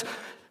 Jesus says,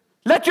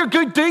 let your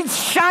good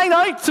deeds shine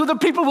out so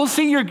that people will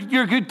see your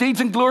good deeds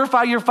and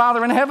glorify your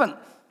Father in heaven.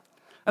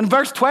 In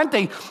verse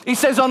 20, he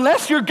says,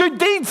 unless your good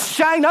deeds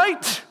shine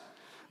out,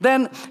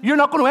 then you're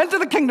not going to enter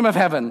the kingdom of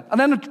heaven. And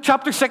then in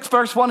chapter 6,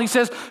 verse 1, he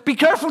says, be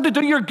careful to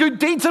do your good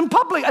deeds in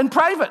public and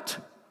private.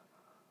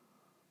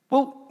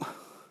 Well,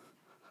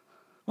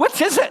 which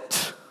is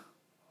it?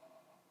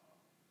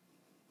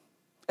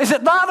 Is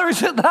it that or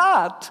is it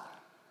that?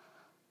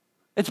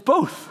 It's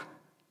both.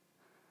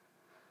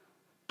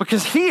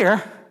 Because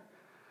here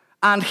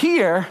and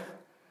here,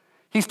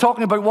 he's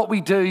talking about what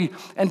we do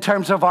in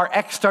terms of our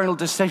external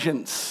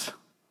decisions.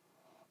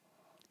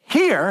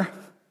 Here,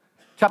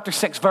 chapter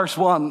 6, verse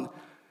 1,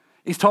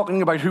 he's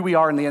talking about who we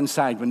are on the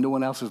inside when no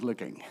one else is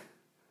looking.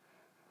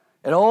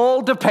 It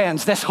all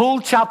depends. This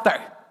whole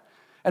chapter,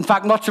 in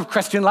fact, much of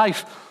Christian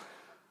life,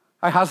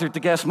 I hazard to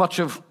guess much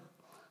of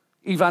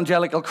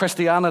evangelical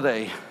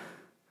Christianity,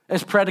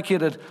 is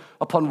predicated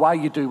upon why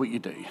you do what you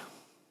do.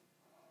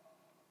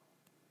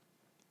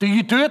 Do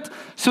you do it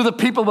so that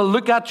people will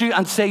look at you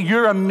and say,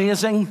 you're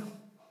amazing?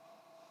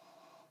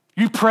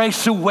 You pray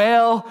so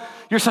well.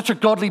 You're such a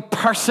godly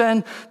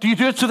person. Do you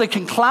do it so they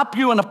can clap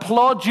you and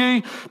applaud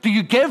you? Do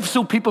you give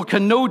so people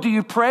can know? Do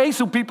you pray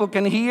so people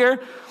can hear?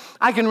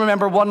 I can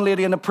remember one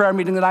lady in a prayer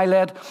meeting that I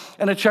led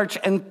in a church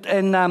in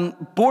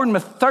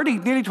Bournemouth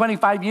nearly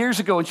 25 years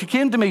ago. And she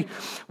came to me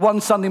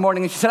one Sunday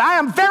morning and she said, I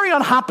am very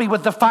unhappy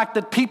with the fact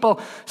that people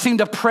seem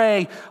to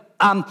pray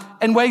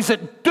in ways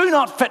that do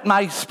not fit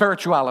my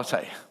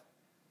spirituality.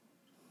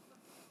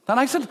 And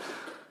I said,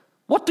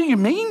 what do you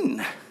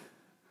mean?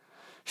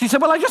 She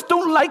said, well, I just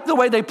don't like the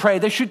way they pray.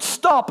 They should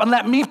stop and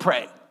let me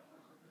pray.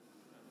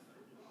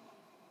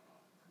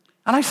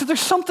 And I said, there's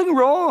something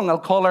wrong. I'll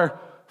call her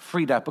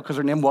Frida because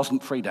her name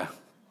wasn't Frida.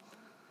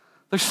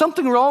 There's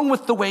something wrong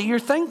with the way you're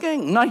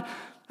thinking. Now,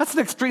 That's an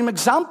extreme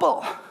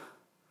example.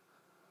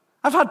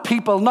 I've had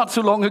people not so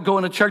long ago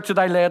in a church that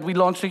I led, we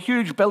launched a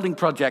huge building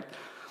project.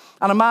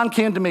 And a man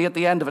came to me at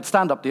the end of it.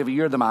 Stand up, Davey,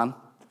 you're the man.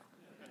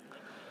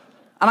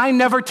 And I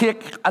never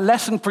take a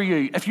lesson for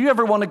you. If you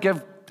ever want to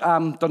give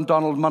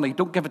Dundonald money,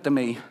 don't give it to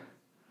me.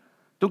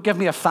 Don't give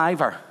me a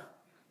 $5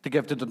 to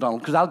give to Dundonald,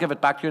 because I'll give it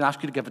back to you and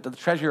ask you to give it to the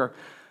treasurer.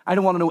 I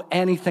don't want to know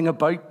anything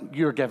about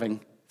your giving.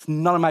 It's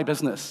none of my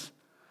business.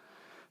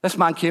 This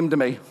man came to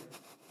me.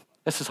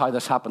 This is how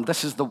this happened.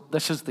 This is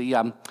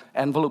the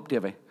envelope,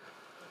 Davey.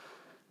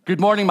 Good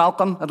morning,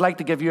 Malcolm. I'd like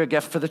to give you a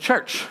gift for the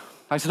church.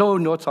 I said, oh,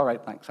 no, it's all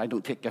right, thanks. I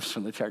don't take gifts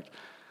from the church.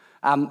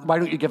 Why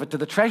don't you give it to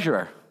the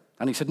treasurer?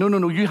 And he said,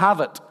 no, you have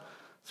it.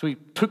 So he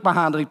took my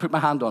hand and he put my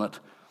hand on it.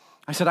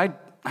 I said,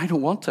 I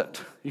don't want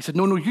it. He said,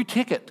 no, you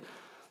take it.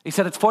 He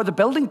said, it's for the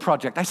building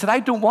project. I said, I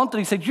don't want it.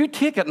 He said, you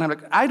take it. And I'm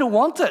like, I don't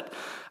want it.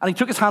 And he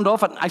took his hand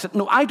off it. And I said,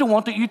 no, I don't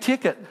want it. You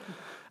take it.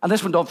 And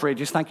this went on for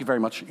ages. Thank you very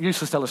much.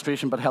 Useless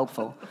illustration, but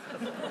helpful.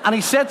 And he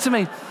said to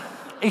me,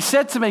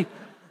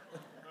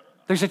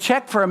 there's a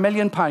check for £1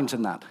 million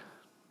in that.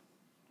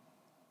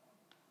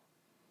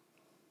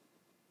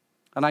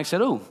 And I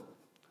said, oh.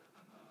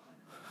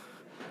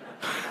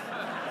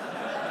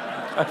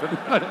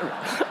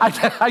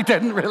 I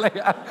didn't really.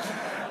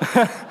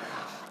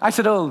 I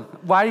said, oh,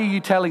 why are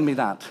you telling me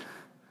that?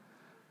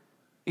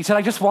 He said,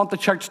 I just want the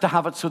church to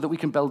have it so that we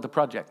can build the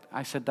project.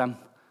 I said,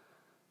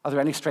 are there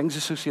any strings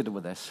associated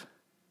with this?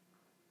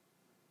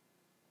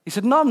 He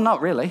said, no, not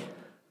really.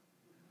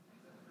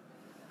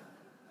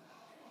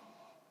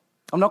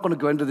 I'm not going to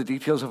go into the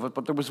details of it,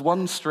 but there was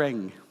one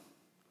string.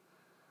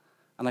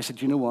 And I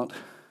said, you know what?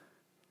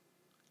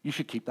 You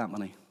should keep that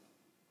money.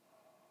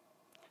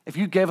 If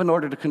you give in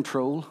order to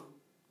control,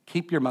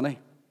 keep your money.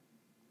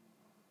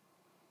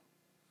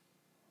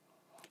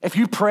 If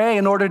you pray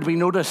in order to be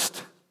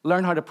noticed,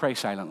 learn how to pray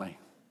silently.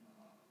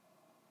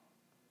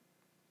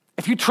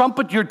 If you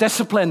trumpet your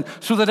discipline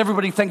so that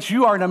everybody thinks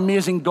you are an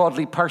amazing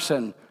godly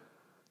person,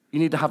 you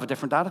need to have a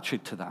different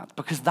attitude to that,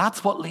 because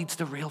that's what leads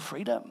to real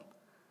freedom.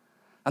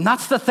 And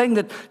that's the thing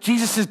that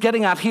Jesus is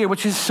getting at here,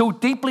 which is so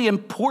deeply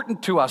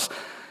important to us.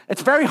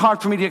 It's very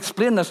hard for me to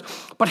explain this,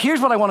 but here's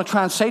what I want to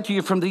try and say to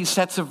you from these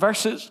sets of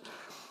verses.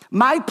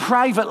 My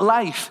private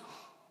life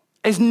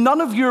is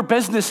none of your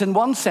business in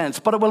one sense,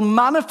 but it will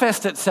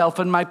manifest itself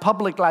in my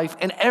public life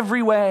in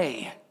every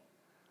way.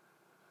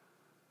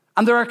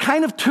 And there are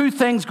kind of two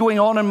things going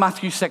on in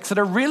Matthew 6 that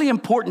are really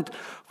important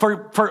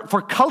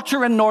for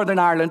culture in Northern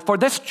Ireland, for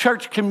this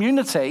church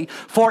community,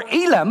 for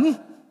Elim,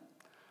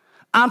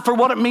 and for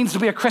what it means to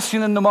be a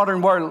Christian in the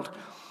modern world.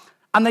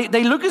 And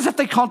they look as if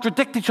they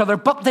contradict each other,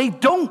 but they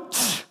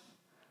don't.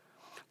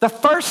 The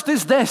first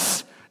is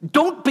this: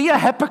 don't be a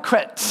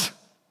hypocrite.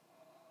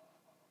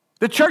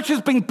 The church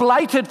has been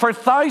blighted for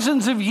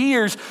thousands of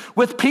years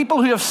with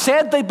people who have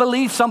said they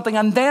believe something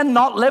and then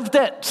not lived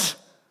it.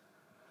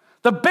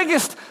 The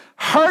biggest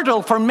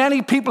hurdle for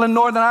many people in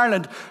Northern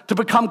Ireland to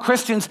become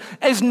Christians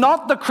is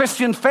not the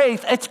Christian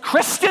faith, it's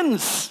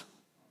Christians.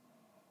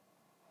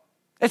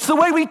 It's the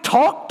way we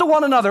talk to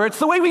one another. It's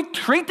the way we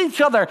treat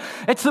each other.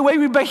 It's the way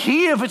we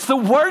behave. It's the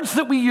words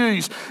that we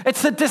use.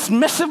 It's the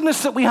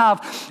dismissiveness that we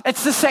have.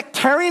 It's the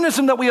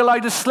sectarianism that we allow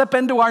to slip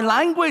into our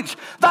language.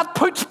 That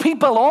puts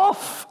people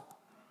off.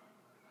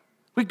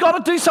 We've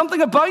got to do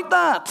something about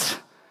that.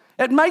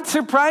 It might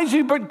surprise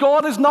you, but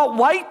God is not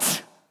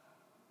white.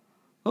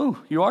 Oh,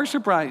 you are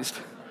surprised.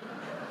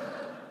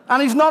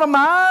 And he's not a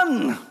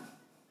man.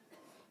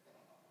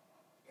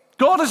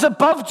 God is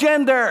above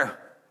gender.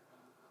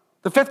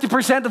 The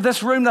 50% of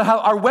this room that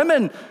are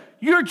women,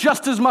 you're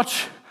just as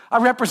much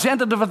a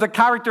representative of the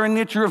character and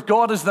nature of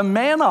God as the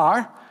men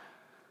are.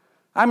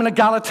 I'm an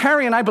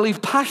egalitarian. I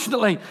believe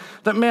passionately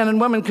that men and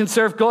women can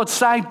serve God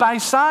side by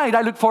side.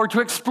 I look forward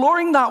to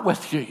exploring that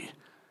with you.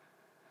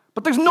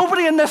 But there's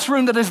nobody in this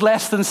room that is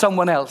less than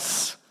someone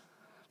else.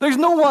 There's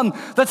no one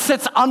that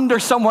sits under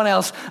someone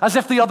else as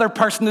if the other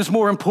person is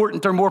more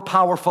important or more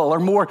powerful or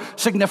more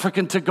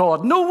significant to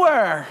God.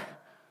 Nowhere.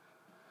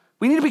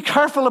 We need to be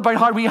careful about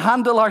how we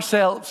handle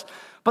ourselves.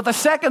 But the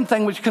second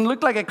thing, which can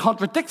look like it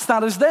contradicts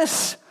that, is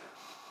this.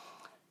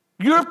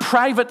 Your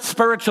private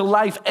spiritual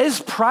life is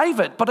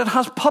private, but it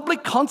has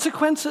public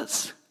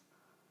consequences.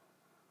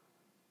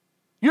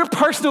 Your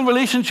personal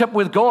relationship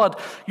with God,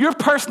 your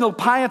personal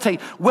piety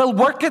will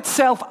work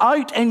itself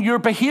out in your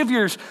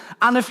behaviors.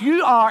 And if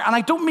you are, and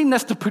I don't mean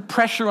this to put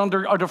pressure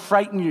under or to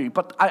frighten you,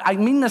 but I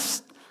mean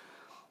this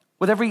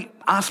with every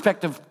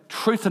aspect of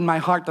truth in my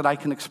heart that I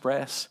can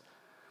express.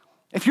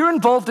 If you're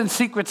involved in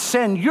secret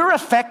sin, you're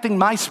affecting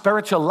my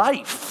spiritual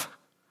life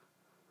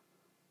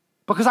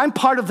because I'm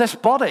part of this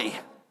body.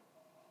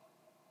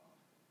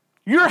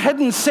 Your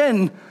hidden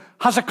sin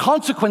has a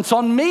consequence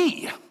on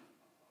me,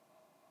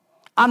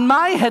 and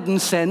my hidden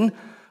sin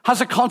has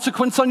a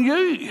consequence on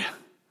you.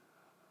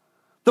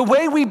 The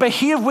way we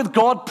behave with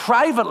God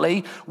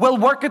privately will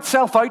work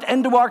itself out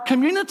into our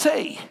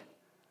community.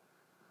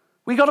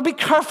 We got to be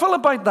careful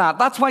about that.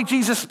 That's why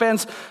Jesus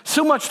spends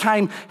so much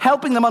time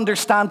helping them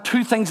understand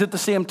two things at the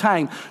same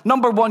time.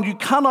 Number one, you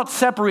cannot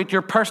separate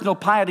your personal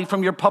piety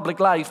from your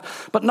public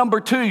life. But number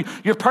two,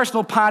 your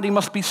personal piety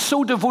must be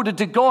so devoted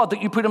to God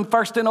that you put him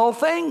first in all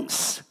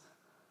things.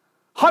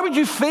 How would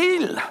you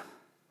feel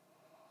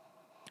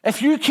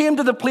if you came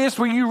to the place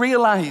where you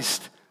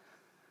realized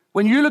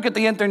when you look at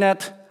the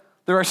internet,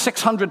 there are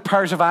 600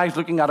 pairs of eyes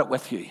looking at it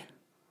with you?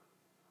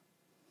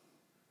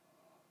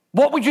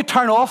 What would you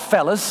turn off,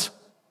 fellas?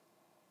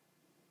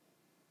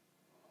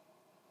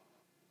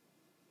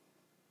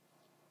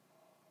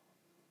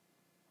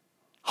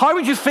 How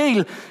would you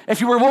feel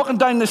if you were walking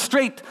down the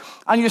street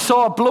and you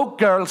saw a bloke,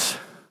 girls,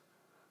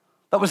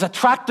 that was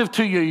attractive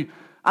to you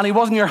and he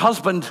wasn't your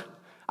husband,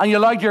 and you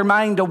allowed your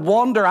mind to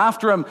wander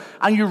after him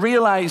and you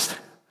realized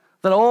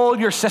that all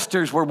your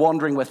sisters were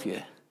wandering with you?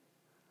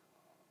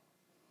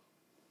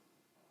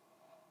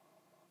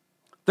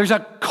 There's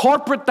a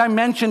corporate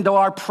dimension to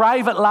our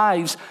private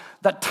lives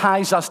that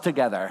ties us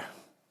together.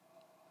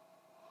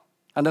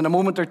 And in a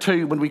moment or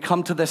two, when we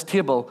come to this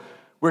table,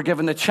 we're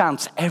given a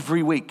chance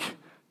every week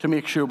to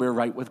make sure we're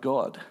right with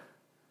God.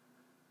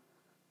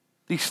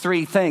 These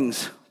three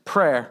things,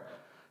 prayer,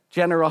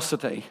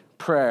 generosity,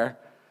 prayer,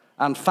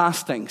 and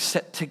fasting,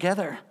 sit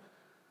together.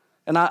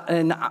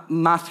 In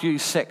Matthew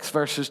 6,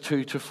 verses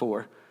 2 to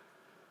 4,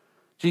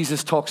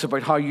 Jesus talks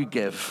about how you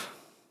give.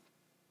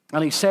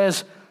 And he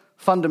says,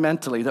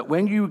 fundamentally, that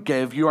when you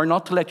give, you are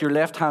not to let your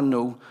left hand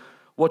know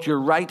what your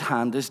right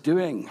hand is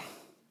doing.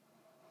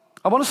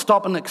 I want to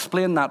stop and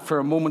explain that for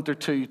a moment or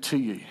two to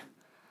you.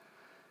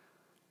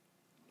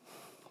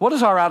 What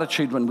is our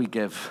attitude when we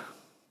give?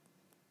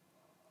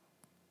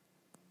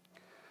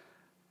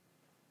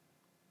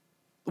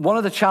 One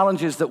of the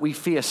challenges that we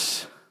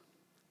face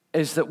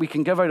is that we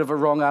can give out of a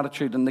wrong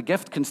attitude, and the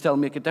gift can still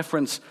make a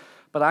difference,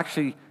 but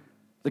actually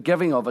the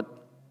giving of it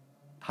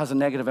has a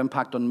negative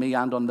impact on me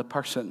and on the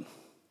person.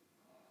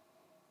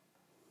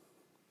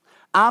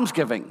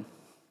 Almsgiving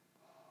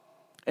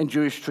in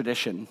Jewish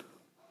tradition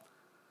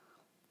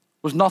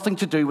was nothing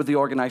to do with the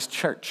organized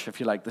church, if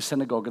you like, the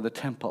synagogue or the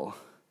temple.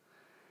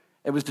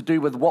 It was to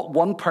do with what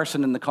one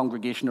person in the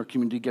congregation or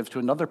community gives to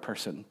another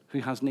person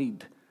who has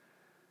need.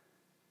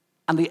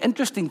 And the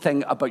interesting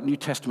thing about New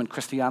Testament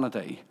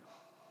Christianity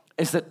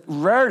is that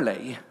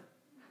rarely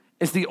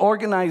is the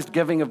organized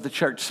giving of the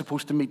church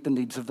supposed to meet the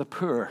needs of the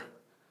poor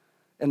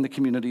in the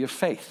community of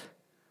faith.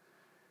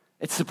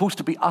 It's supposed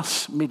to be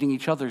us meeting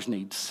each other's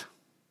needs.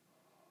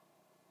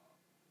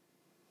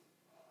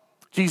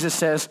 Jesus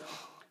says,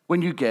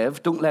 when you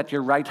give, don't let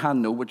your right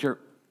hand know what your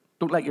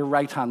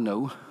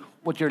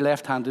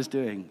left hand is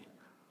doing.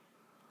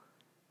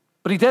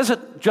 But he does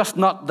it just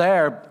not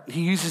there.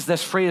 He uses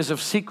this phrase of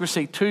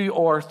secrecy 2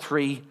 or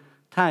 3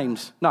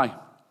 times.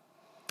 Now,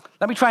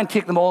 let me try and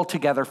take them all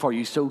together for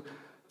you so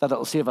that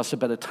it'll save us a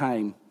bit of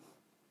time.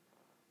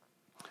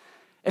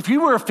 If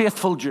you were a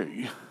faithful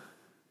Jew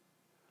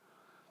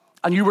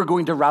and you were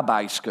going to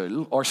rabbi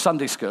school or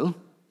Sunday school,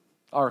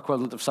 our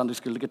equivalent of Sunday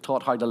school, to get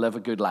taught how to live a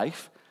good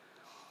life,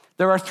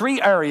 there are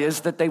 3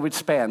 areas that they would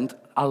spend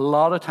a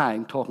lot of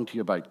time talking to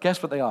you about.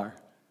 Guess what they are?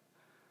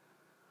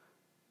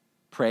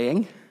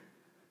 Praying,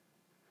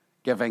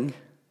 giving,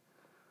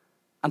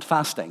 and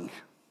fasting.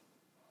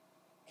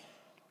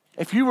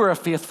 If you were a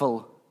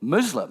faithful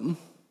Muslim,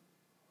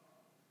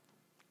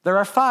 there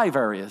are 5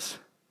 areas.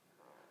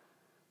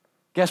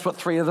 Guess what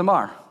 3 of them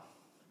are?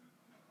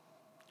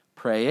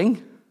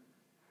 Praying,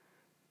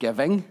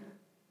 giving,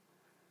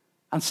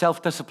 and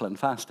self-discipline,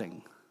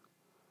 fasting.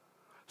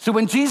 So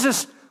when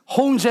Jesus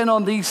hones in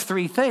on these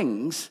 3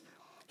 things,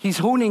 he's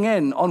honing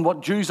in on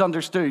what Jews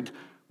understood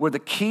were the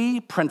key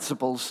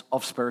principles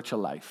of spiritual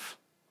life.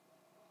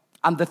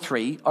 And the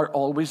 3 are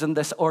always in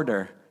this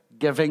order: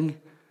 giving,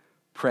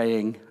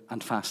 praying,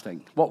 and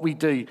fasting. What we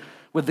do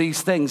with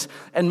these things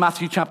in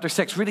Matthew chapter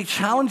 6 really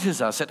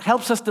challenges us. It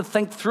helps us to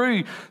think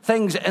through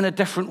things in a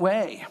different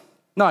way.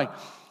 Now,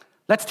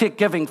 let's take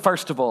giving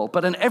first of all.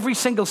 But in every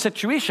single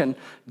situation,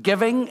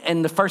 giving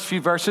in the first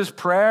few verses,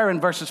 prayer in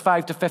verses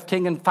 5 to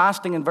 15, and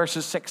fasting in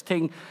verses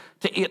 16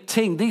 to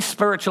 18, these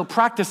spiritual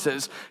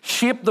practices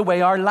shape the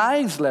way our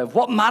lives live.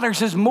 What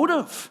matters is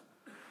motive.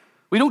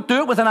 We don't do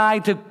it with an eye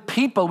to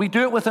people. We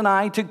do it with an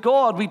eye to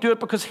God. We do it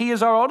because he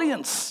is our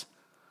audience.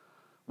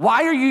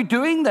 Why are you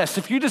doing this?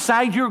 If you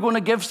decide you're going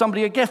to give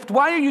somebody a gift,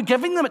 why are you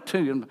giving them it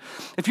to them?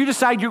 If you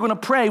decide you're going to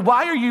pray,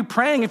 why are you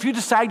praying? If you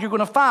decide you're going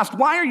to fast,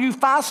 why are you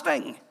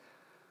fasting?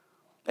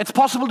 It's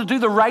possible to do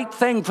the right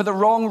thing for the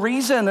wrong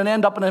reason and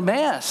end up in a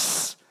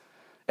mess.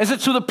 Is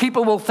it so that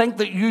people will think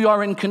that you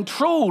are in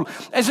control?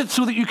 Is it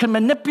so that you can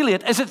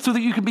manipulate? Is it so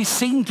that you can be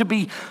seen to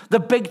be the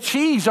big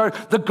cheese or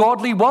the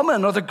godly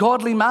woman or the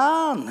godly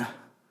man?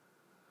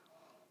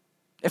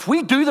 If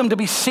we do them to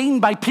be seen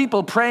by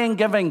people, praying,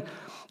 giving,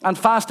 and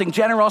fasting,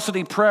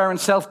 generosity, prayer, and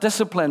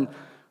self-discipline,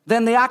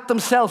 then the act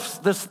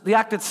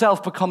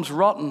itself becomes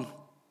rotten.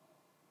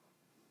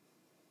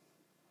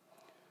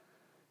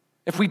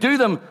 if we do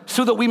them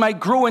so that we might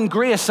grow in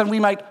grace and we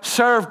might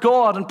serve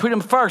God and put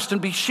him first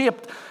and be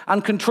shaped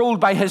and controlled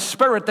by his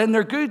Spirit, then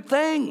they're good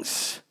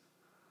things.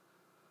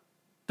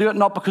 Do it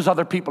not because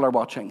other people are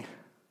watching.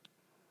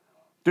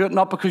 Do it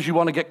not because you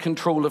want to get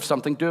control of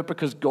something. Do it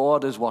because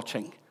God is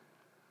watching.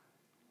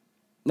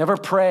 Never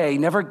pray,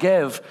 never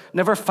give,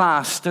 never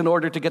fast in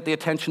order to get the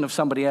attention of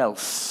somebody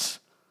else.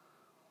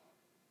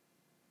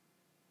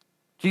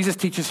 Jesus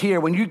teaches here,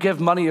 when you give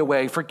money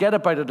away, forget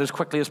about it as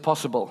quickly as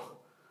possible,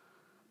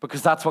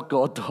 because that's what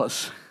God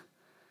does.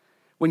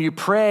 When you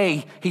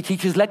pray, he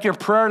teaches, let your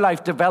prayer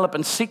life develop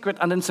in secret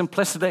and in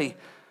simplicity.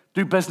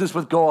 Do business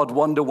with God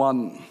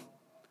one-to-one.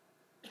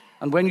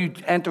 And when you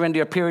enter into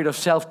a period of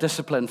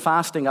self-discipline,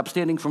 fasting,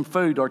 abstaining from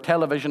food or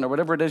television or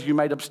whatever it is you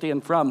might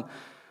abstain from,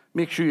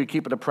 make sure you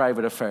keep it a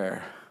private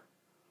affair.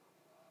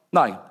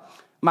 Now,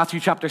 Matthew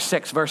chapter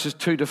 6, verses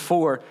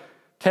 2-4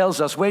 tells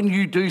us, when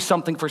you do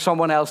something for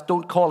someone else,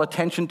 don't call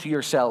attention to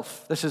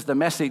yourself. This is the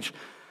message.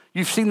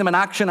 You've seen them in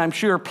action, I'm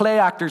sure. Play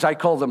actors, I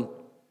call them.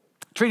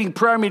 Treating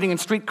prayer meeting and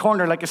street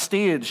corner like a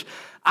stage.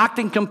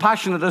 Acting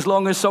compassionate as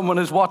long as someone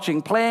is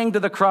watching. Playing to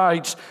the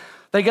crowds.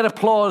 They get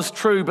applause,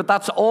 true, but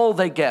that's all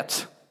they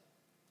get.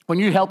 When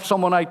you help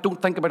someone out,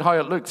 don't think about how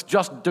it looks.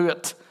 Just do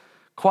it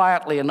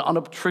quietly and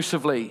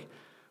unobtrusively.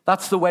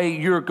 That's the way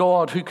your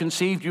God, who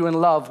conceived you in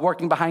love,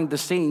 working behind the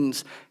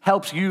scenes,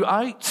 helps you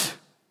out.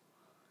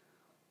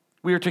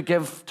 We are to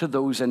give to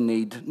those in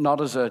need,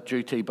 not as a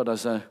duty, but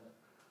as a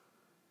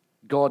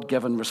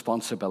God-given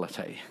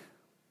responsibility.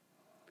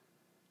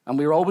 And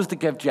we are always to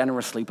give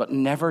generously, but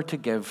never to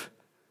give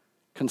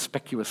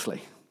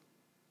conspicuously.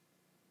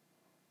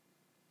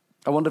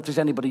 I wonder if there's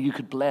anybody you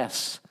could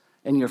bless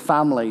in your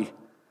family,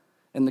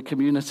 in the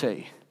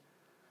community,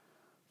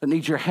 that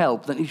needs your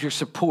help, that needs your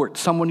support,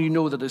 someone you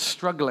know that is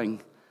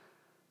struggling.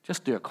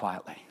 Just do it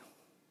quietly.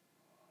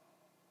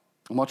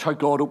 And watch how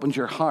God opens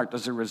your heart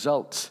as a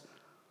result.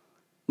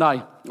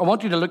 Now, I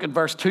want you to look at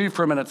verse 2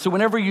 for a minute. So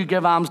whenever you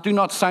give alms, do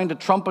not sound a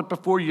trumpet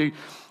before you,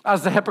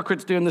 as the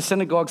hypocrites do in the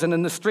synagogues and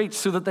in the streets,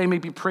 so that they may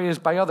be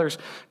praised by others.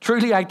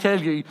 Truly, I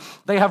tell you,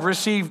 they have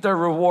received their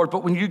reward.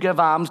 But when you give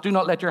alms, do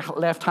not let your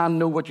left hand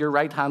know what your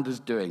right hand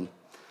is doing.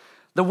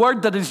 The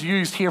word that is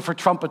used here for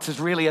trumpets is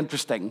really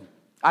interesting.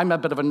 I'm a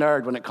bit of a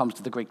nerd when it comes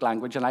to the Greek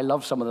language, and I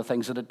love some of the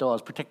things that it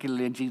does,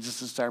 particularly in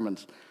Jesus'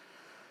 sermons.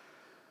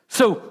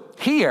 So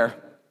here,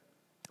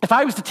 if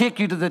I was to take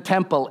you to the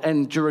temple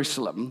in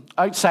Jerusalem,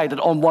 outside it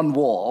on one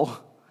wall,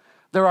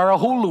 there are a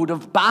whole load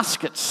of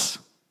baskets,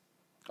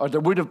 or there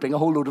would have been a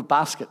whole load of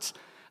baskets,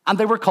 and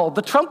they were called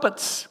the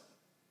trumpets.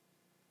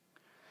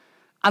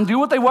 And do you know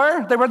what they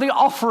were? They were the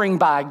offering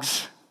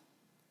bags.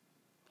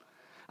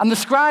 And the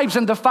scribes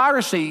and the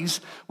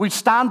Pharisees would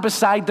stand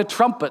beside the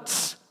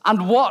trumpets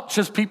and watch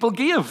as people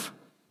gave.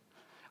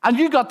 And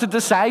you got to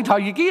decide how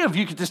you give.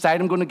 You could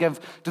decide, I'm going to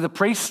give to the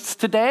priests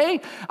today.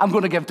 I'm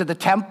going to give to the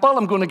temple.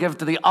 I'm going to give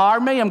to the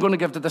army. I'm going to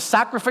give to the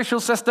sacrificial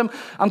system.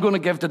 I'm going to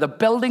give to the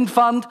building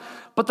fund.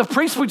 But the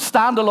priests would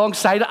stand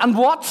alongside it and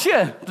watch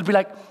you. They'd be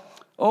like,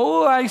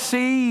 oh, I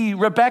see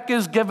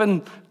Rebecca's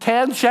given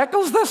 10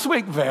 shekels this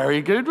week.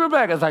 Very good,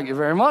 Rebecca. Thank you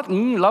very much.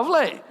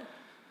 Lovely.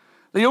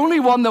 The only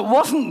one that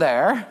wasn't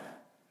there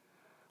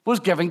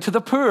was giving to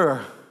the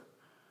poor.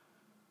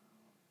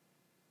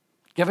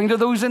 Giving to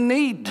those in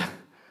need.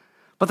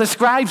 But the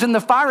scribes and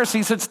the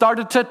Pharisees had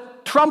started to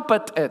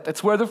trumpet it.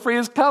 It's where the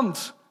phrase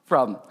comes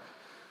from.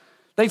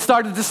 They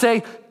started to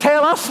say,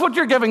 tell us what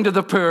you're giving to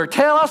the poor.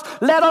 Tell us,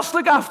 let us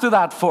look after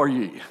that for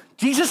you.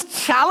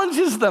 Jesus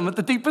challenges them at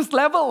the deepest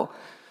level.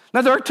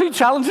 Now, there are two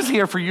challenges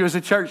here for you as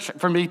a church,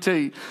 for me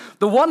too.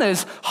 The one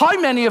is, how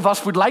many of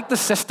us would like the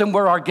system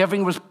where our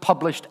giving was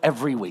published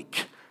every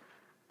week?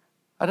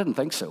 I didn't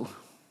think so.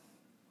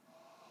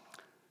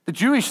 The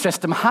Jewish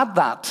system had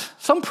that.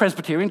 Some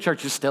Presbyterian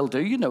churches still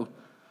do, you know.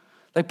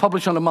 They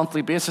publish on a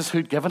monthly basis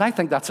who'd given. I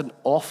think that's an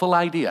awful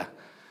idea.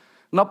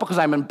 Not because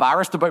I'm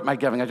embarrassed about my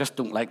giving, I just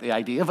don't like the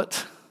idea of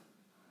it.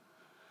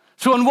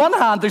 So on one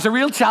hand, there's a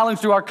real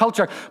challenge to our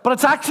culture, but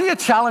it's actually a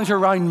challenge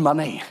around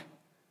money.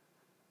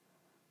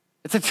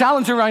 It's a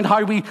challenge around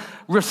how we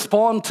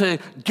respond to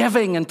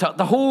giving and to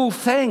the whole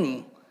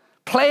thing.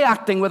 Play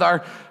acting with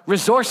our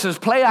resources,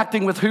 play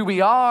acting with who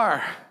we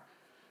are.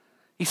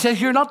 He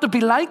says you're not to be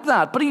like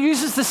that, but he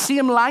uses the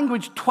same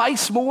language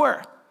twice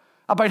more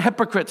about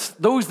hypocrites,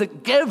 those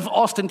that give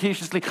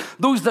ostentatiously,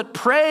 those that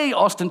pray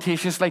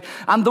ostentatiously,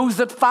 and those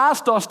that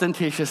fast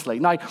ostentatiously.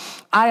 Now,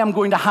 I am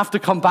going to have to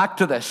come back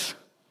to this,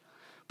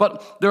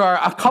 but there are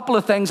a couple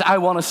of things I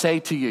want to say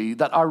to you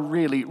that are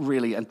really,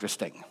 really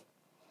interesting.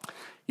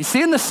 You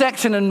see in the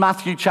section in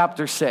Matthew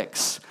chapter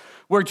 6,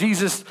 where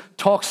Jesus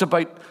talks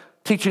about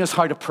teaching us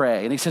how to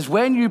pray, and he says,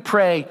 when you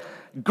pray,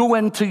 go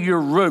into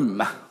your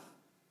room,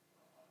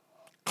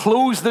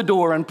 close the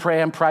door and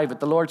pray in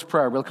private. The Lord's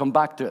Prayer, we'll come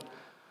back to it.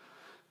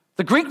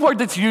 The Greek word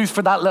that's used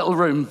for that little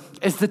room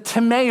is the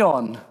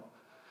timeion.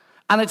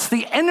 And it's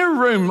the inner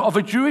room of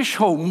a Jewish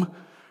home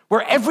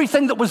where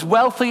everything that was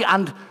wealthy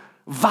and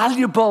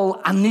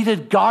valuable and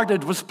needed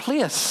guarded was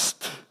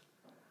placed.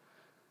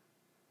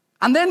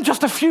 And then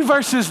just a few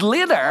verses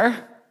later,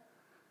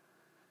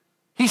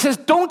 He says,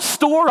 don't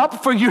store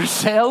up for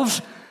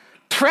yourselves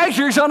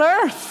treasures on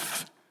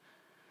earth.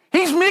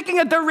 He's making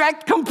a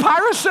direct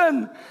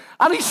comparison.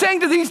 And he's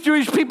saying to these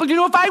Jewish people,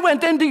 if I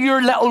went into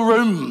your little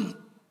room,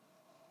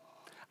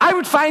 I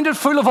would find it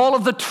full of all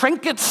of the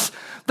trinkets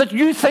that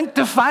you think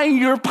define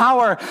your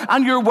power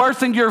and your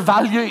worth and your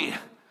value.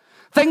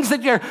 Things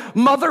that your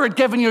mother had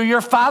given you,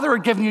 your father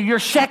had given you, your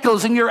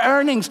shekels and your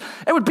earnings.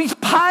 It would be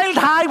piled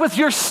high with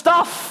your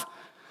stuff.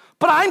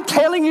 But I'm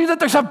telling you that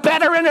there's a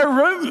better inner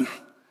room.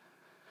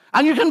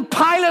 And you can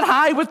pile it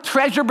high with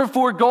treasure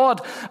before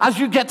God as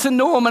you get to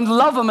know him and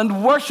love him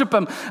and worship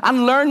him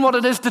and learn what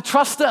it is to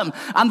trust him.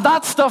 And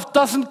that stuff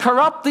doesn't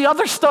corrupt. The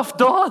other stuff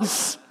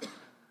does.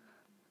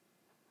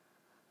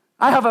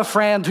 I have a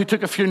friend who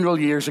took a funeral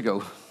years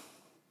ago.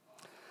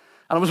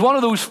 And it was one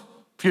of those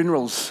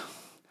funerals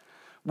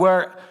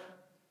where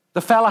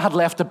the fella had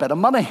left a bit of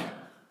money.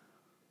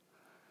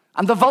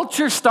 And the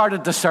vultures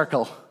started to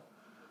circle.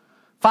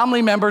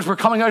 Family members were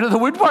coming out of the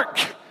woodwork.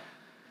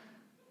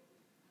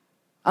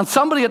 And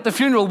somebody at the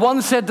funeral,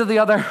 one said to the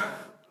other,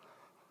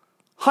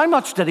 how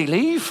much did he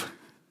leave?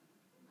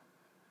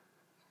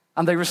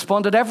 And they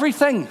responded,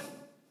 everything.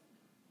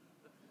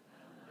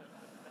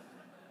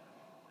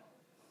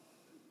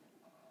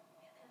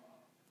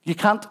 You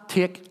can't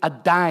take a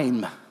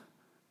dime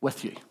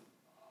with you.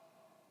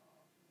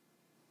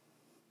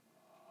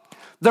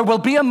 There will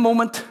be a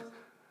moment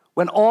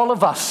when all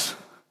of us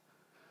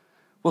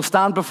will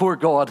stand before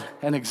God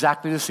in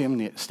exactly the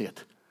same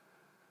state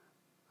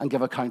and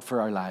give account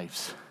for our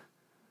lives.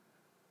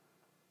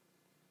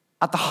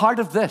 At the heart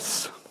of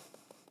this,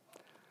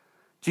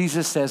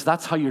 Jesus says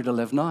that's how you're to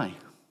live now.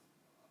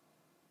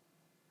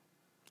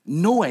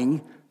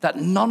 Knowing that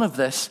none of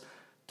this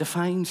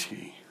defines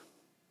you.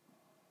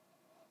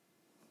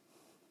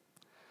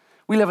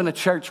 We live in a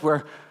church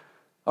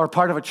or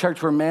part of a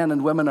church where men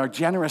and women are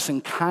generous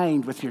and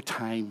kind with your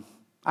time.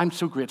 I'm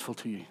so grateful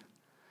to you.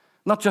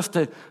 Not just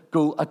to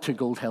go to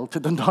Gold Hill, to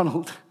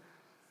Dundonald,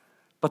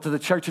 but to the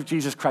Church of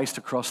Jesus Christ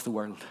across the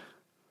world.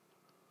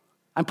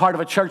 I'm part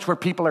of a church where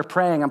people are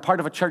praying. I'm part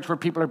of a church where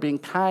people are being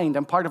kind.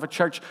 I'm part of a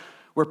church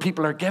where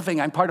people are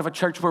giving. I'm part of a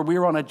church where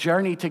we're on a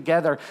journey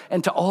together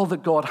into all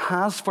that God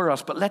has for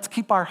us. But let's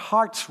keep our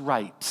hearts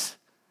right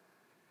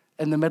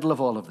in the middle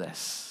of all of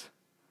this.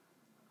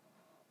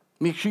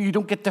 Make sure you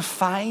don't get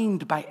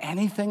defined by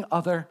anything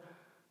other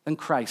than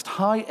Christ.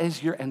 How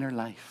is your inner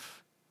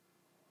life?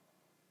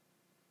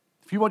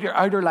 If you want your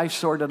outer life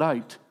sorted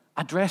out,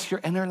 address your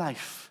inner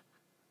life.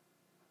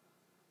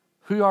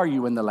 Who are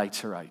you when the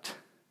lights are out?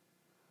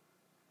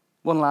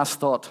 One last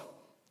thought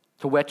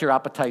to whet your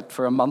appetite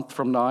for a month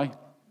from now.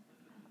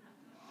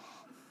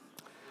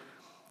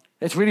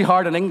 It's really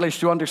hard in English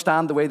to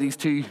understand the way these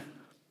two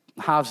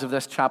halves of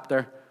this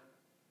chapter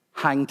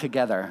hang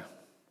together.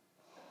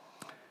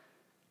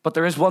 But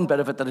there is one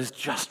bit of it that is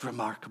just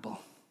remarkable.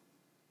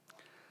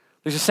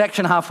 There's a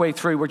section halfway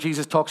through where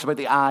Jesus talks about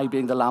the eye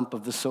being the lamp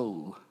of the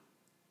soul.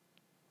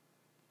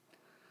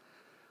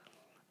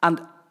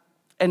 And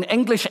in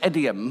English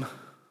idiom,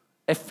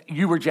 if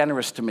you were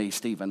generous to me,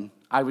 Stephen,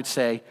 I would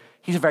say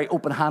he's a very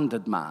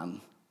open-handed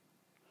man.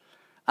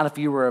 And if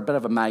you were a bit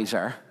of a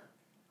miser,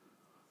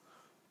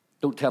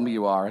 don't tell me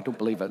you are, I don't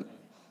believe it,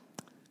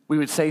 we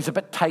would say he's a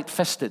bit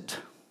tight-fisted.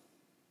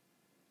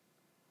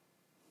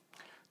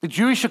 The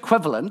Jewish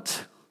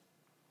equivalent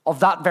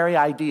of that very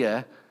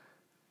idea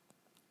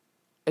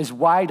is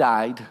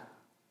wide-eyed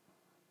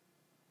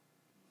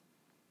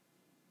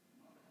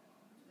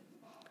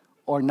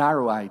or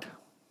narrow-eyed.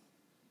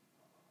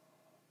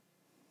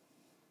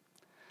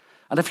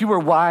 And if you were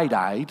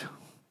wide-eyed,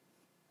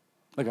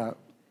 like that,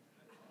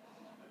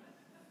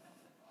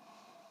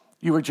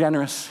 you were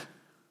generous.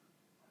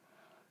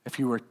 If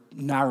you were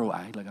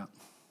narrow-eyed, like that,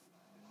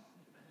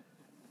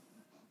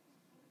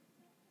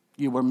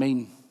 you were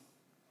mean.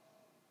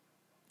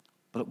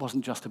 But it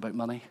wasn't just about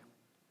money.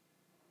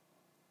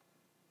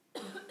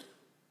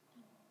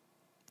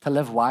 To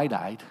live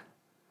wide-eyed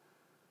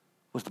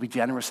was to be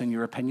generous in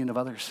your opinion of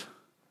others,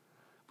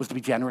 was to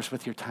be generous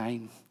with your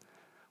time,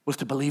 was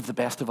to believe the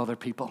best of other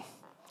people,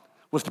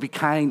 was to be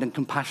kind and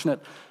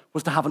compassionate,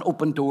 was to have an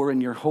open door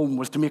in your home,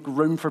 was to make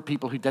room for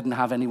people who didn't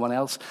have anyone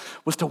else,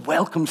 was to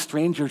welcome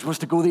strangers, was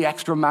to go the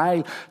extra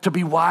mile. To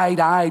be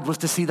wide-eyed was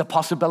to see the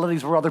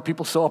possibilities where other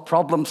people saw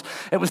problems.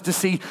 It was to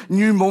see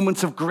new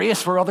moments of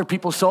grace where other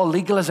people saw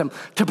legalism.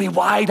 To be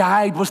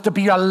wide-eyed was to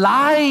be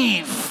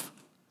alive.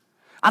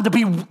 And to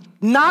be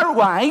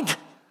narrow-eyed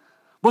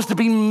was to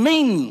be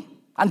mean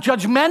and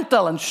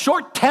judgmental and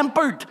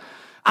short-tempered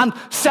and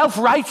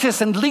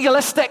self-righteous and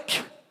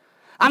legalistic.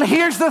 And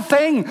here's the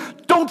thing,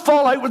 don't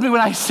fall out with me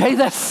when I say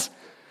this.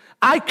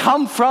 I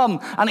come from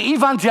an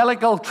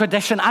evangelical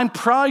tradition. I'm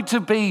proud to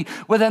be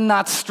within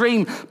that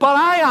stream. But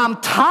I am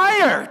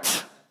tired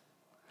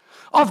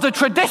of the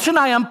tradition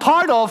I am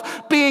part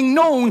of being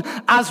known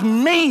as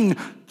mean,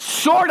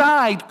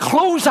 short-eyed,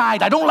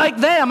 close-eyed. I don't like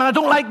them, and I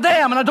don't like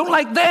them, and I don't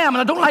like them,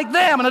 and I don't like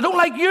them, and I don't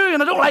like you,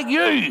 and I don't like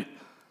you.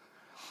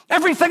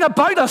 Everything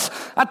about us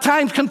at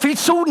times can feel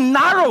so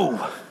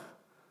narrow.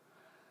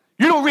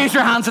 You don't raise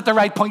your hands at the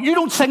right point. You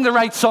don't sing the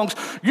right songs.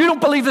 You don't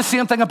believe the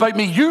same thing about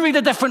me. You read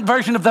a different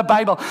version of the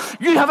Bible.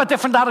 You have a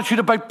different attitude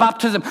about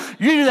baptism.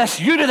 You do this,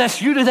 you do this,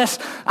 you do this.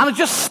 And it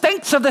just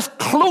stinks of this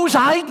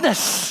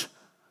close-eyedness.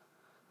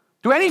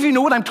 Do any of you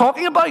know what I'm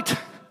talking about?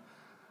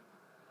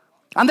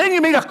 And then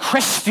you meet a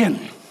Christian.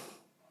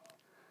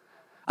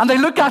 And they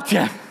look at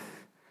you.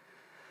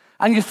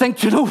 And you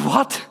think, you know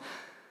what?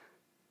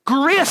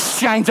 Grace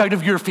shines out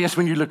of your face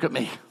when you look at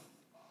me.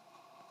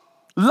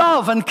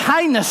 Love and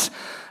kindness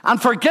and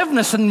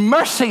forgiveness and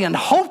mercy and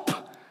hope.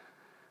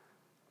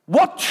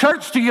 What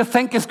church do you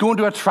think is going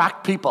to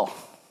attract people?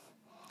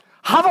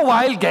 Have a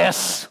wild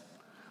guess.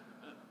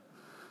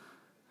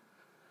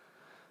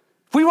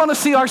 If we want to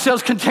see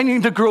ourselves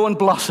continuing to grow and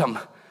blossom,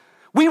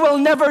 we will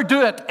never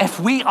do it if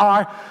we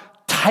are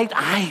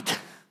tight-eyed.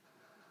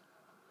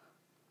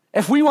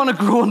 If we want to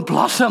grow and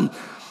blossom,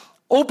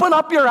 open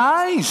up your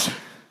eyes.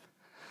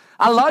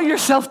 Allow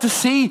yourself to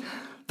see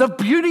the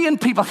beauty in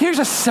people. Here's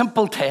a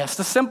simple test,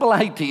 a simple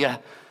idea.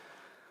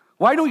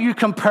 Why don't you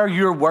compare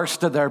your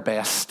worst to their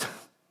best?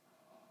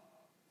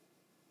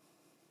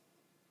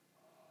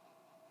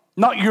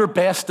 Not your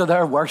best to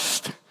their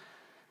worst.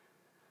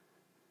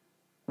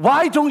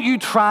 Why don't you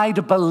try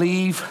to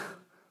believe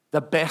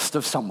the best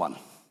of someone?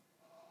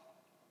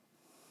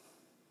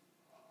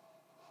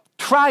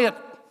 Try it.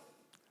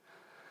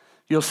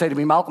 You'll say to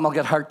me, Malcolm, I'll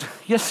get hurt.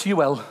 Yes, you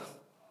will.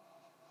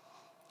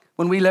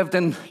 When we lived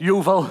in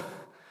Yeovil,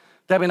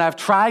 Debbie and I have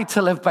tried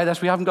to live by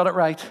this. We haven't got it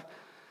right.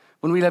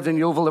 When we lived in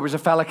Yeovil, there was a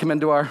fella came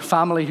into our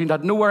family who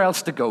had nowhere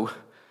else to go.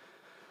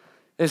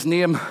 His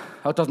name,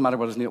 it doesn't matter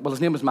what his name, well, his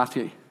name was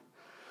Matthew.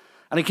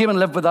 And he came and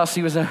lived with us.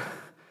 He was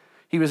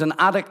an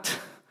addict.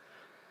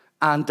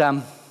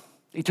 And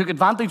he took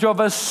advantage of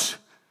us,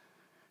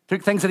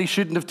 took things that he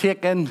shouldn't have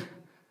taken.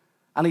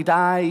 And he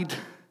died,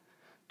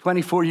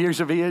 24 years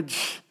of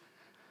age.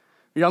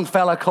 A young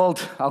fella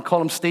called, I'll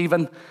call him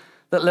Stephen,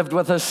 that lived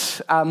with us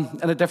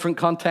in a different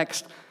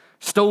context,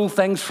 stole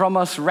things from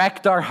us,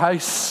 wrecked our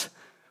house.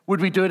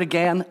 Would we do it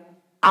again?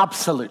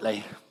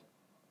 Absolutely.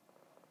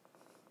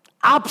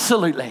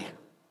 Absolutely.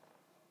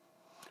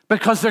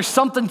 Because there's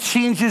something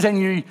changes in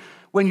you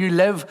when you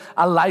live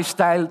a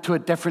lifestyle to a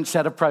different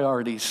set of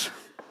priorities.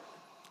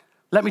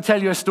 Let me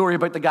tell you a story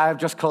about the guy I've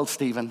just called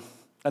Stephen,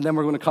 and then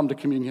we're going to come to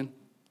communion.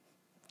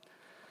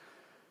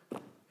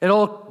 It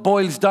all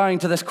boils down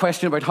to this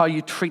question about how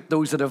you treat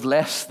those that have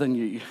less than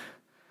you.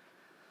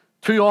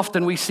 Too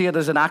often we see it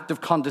as an act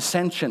of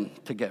condescension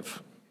to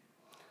give.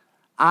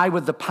 I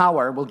with the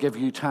power will give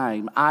you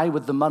time. I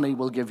with the money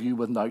will give you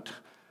without.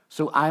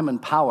 So I'm in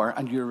power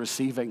and you're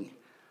receiving.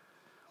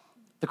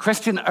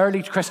 The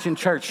early Christian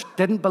church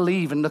didn't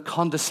believe in the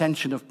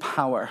condescension of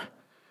power.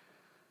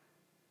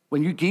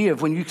 When you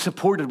gave, when you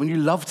supported, when you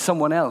loved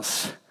someone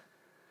else,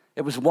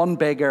 it was one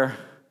beggar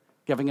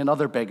giving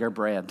another beggar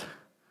bread.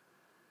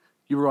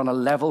 You were on a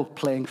level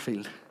playing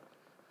field.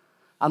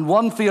 And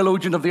one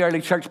theologian of the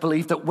early church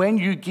believed that when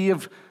you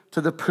gave to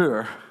the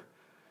poor,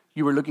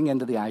 you were looking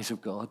into the eyes of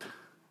God.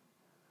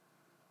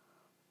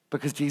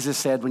 Because Jesus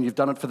said, when you've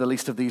done it for the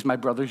least of these, my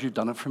brothers, you've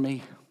done it for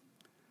me.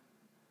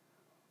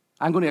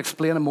 I'm going to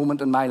explain a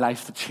moment in my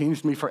life that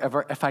changed me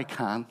forever, if I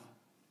can.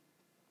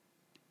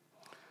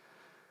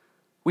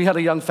 We had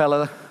a young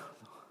fella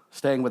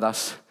staying with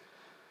us,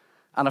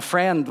 and a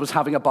friend was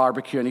having a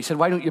barbecue, and he said,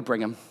 why don't you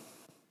bring him?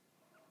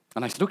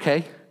 And I said,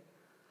 okay.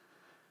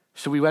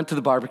 So we went to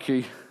the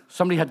barbecue.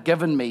 Somebody had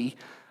given me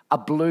a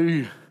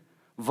blue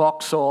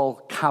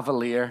Vauxhall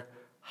Cavalier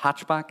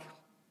hatchback.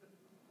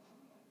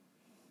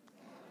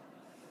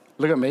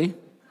 Look at me.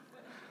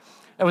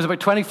 It was about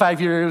 25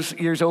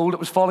 years old. It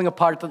was falling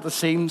apart at the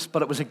seams,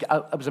 but it was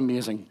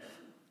amazing.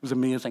 It was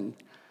amazing.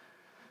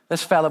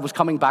 This fella was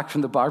coming back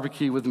from the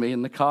barbecue with me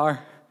in the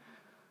car.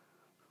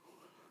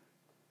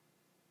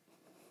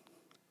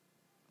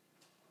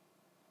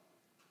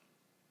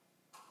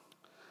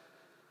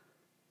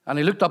 And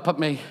he looked up at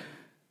me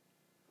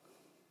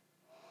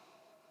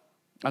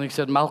and he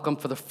said, Malcolm,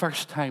 for the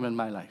first time in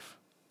my life,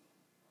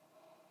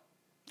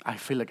 I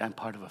feel like I'm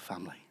part of a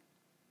family.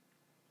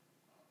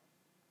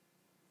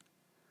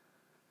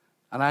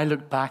 And I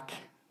looked back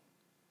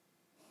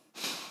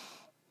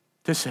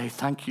to say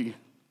thank you.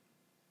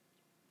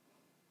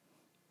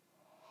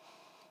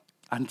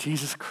 And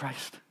Jesus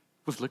Christ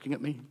was looking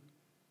at me.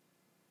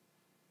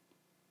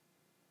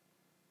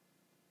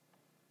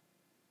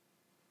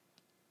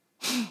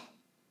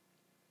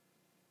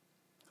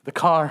 The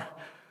car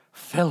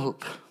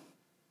filled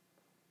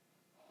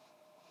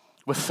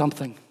with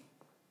something.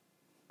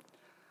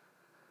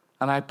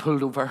 And I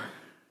pulled over.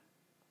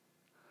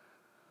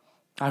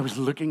 I was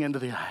looking into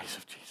the eyes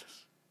of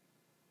Jesus.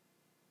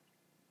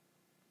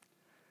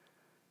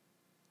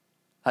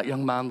 That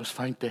young man was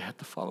found dead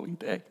the following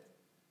day.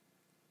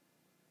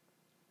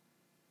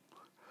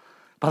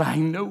 But I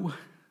know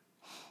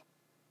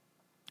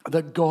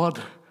that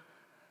God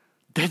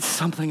did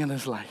something in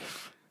his life.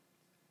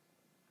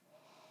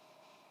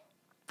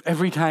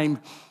 Every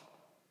time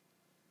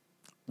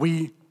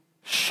we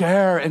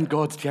share in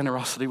God's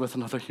generosity with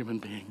another human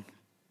being,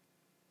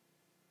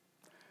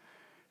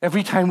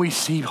 Every time we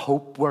see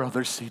hope where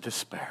others see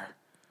despair,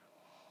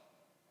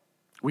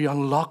 we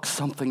unlock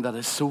something that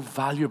is so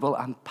valuable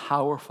and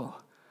powerful.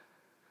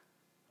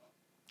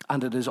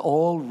 And it is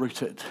all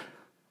rooted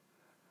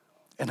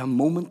in a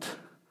moment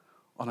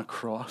on a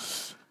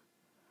cross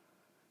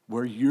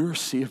where your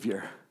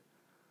Savior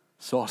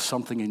saw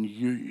something in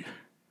you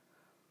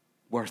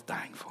worth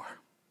dying for.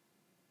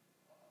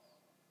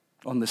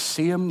 On the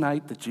same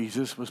night that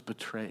Jesus was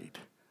betrayed,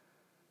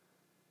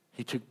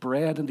 he took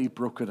bread and he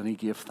broke it and he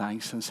gave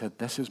thanks and said,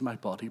 "This is my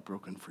body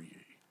broken for you."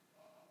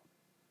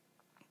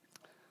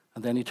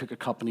 And then he took a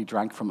cup and he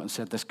drank from it and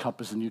said, "This cup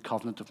is the new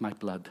covenant of my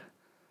blood,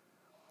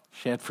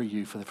 shed for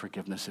you for the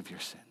forgiveness of your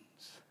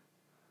sins."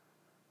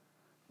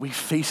 We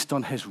feast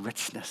on his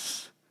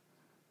richness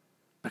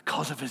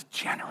because of his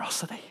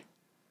generosity.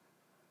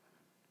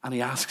 And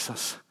he asks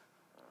us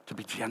to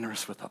be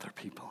generous with other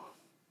people.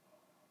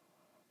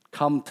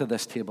 Come to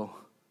this table,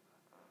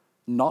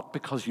 not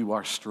because you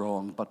are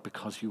strong, but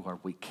because you are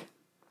weak.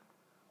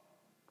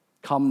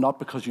 Come not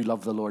because you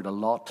love the Lord a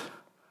lot,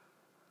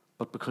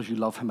 but because you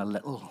love him a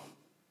little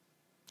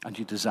and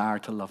you desire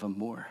to love him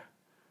more.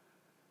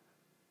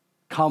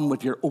 Come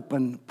with your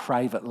open,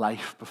 private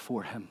life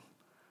before him.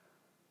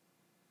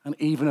 And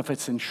even if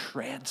it's in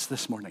shreds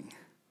this morning,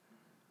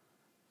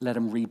 let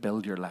him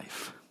rebuild your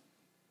life.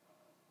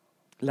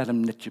 Let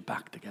him knit you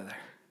back together.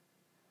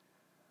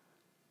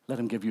 Let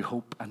him give you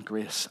hope and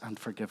grace and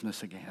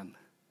forgiveness again.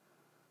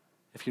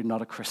 If you're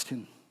not a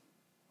Christian,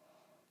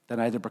 then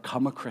either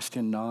become a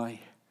Christian now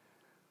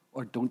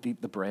or don't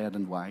eat the bread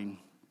and wine.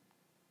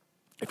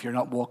 If you're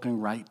not walking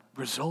right,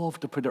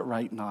 resolve to put it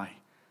right now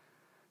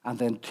and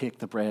then take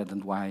the bread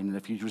and wine. And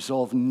if you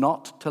resolve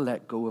not to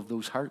let go of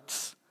those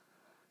hurts,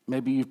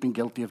 maybe you've been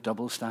guilty of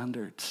double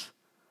standards,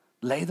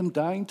 lay them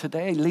down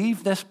today.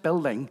 Leave this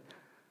building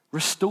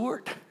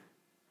restored.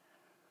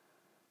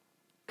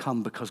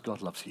 Come because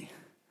God loves you.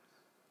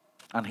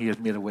 And he has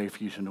made a way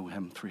for you to know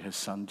him through his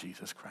Son,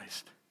 Jesus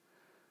Christ.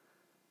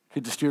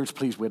 Could the stewards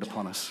please wait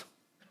upon us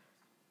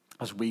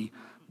as we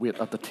wait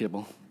at the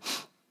table?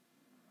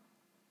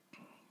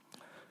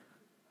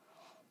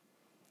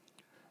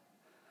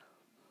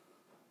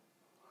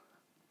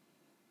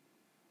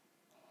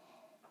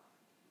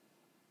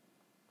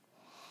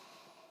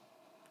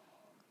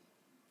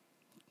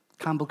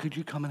 Campbell, could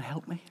you come and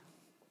help me?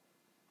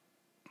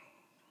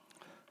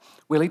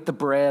 We'll eat the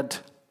bread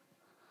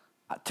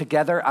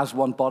together as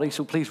one body,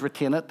 so please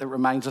retain it. It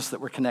reminds us that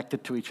we're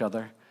connected to each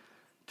other,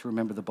 to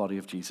remember the body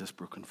of Jesus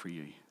broken for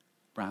you.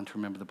 Brian, to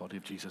remember the body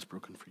of Jesus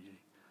broken for you.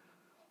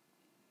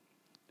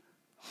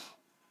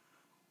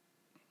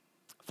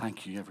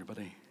 Thank you,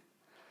 everybody.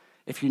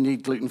 If you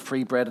need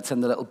gluten-free bread, it's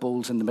in the little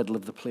bowls in the middle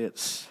of the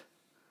plates.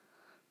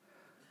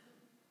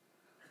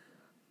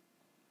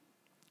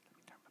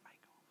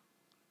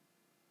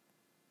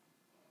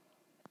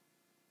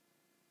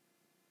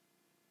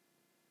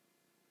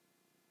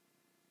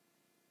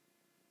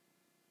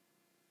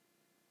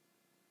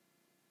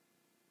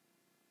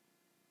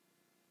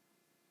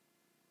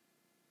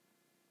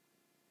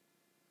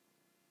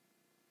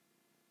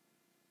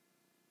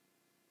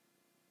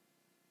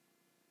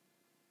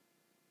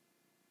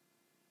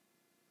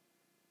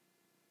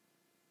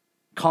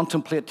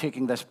 Contemplate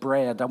taking this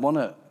bread. I want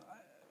to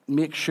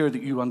make sure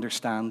that you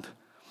understand.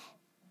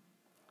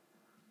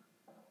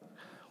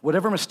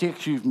 Whatever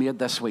mistakes you've made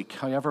this week,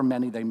 however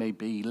many they may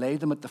be, lay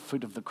them at the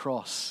foot of the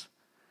cross.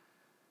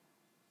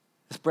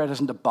 This bread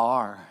isn't a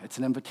bar. It's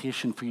an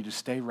invitation for you to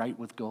stay right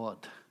with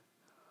God.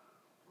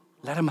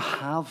 Let him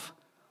have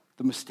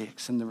the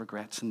mistakes and the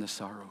regrets and the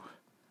sorrow.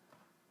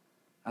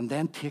 And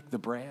then take the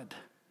bread.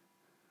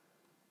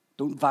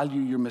 Don't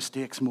value your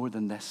mistakes more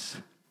than this.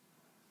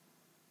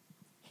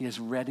 He is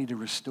ready to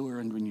restore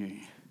and renew.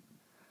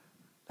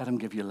 Let him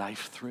give you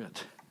life through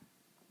it.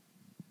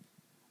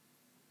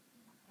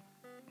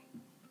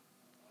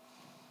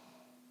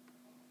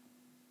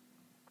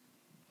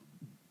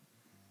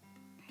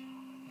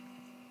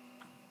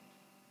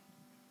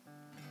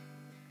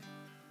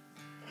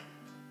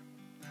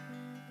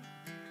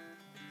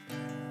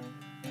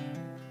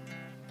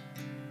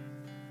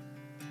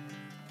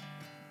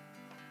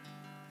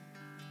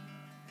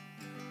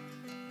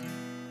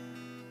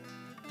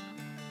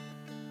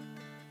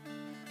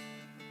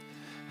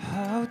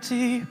 How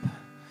deep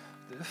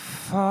the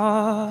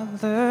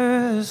Father's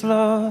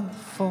love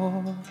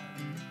for us,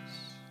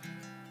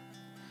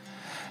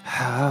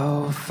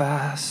 how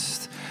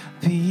vast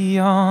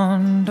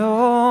beyond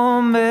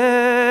all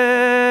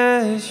measure,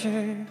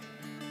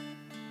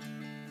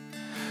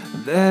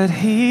 that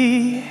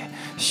he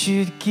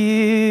should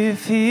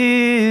give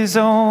his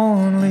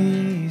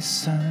only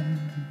Son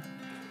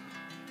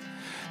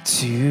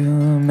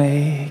to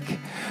make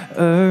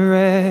a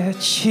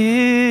wretch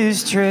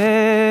his treasure.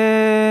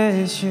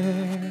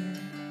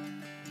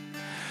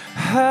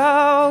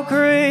 How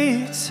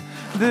great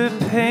the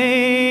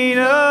pain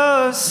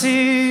of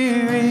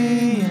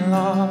Syrian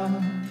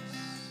loss!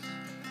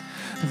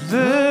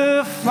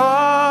 The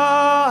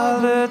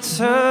Father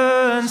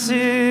turns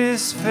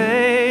his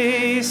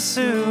face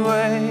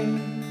away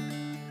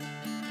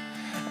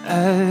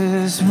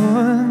as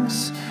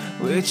wounds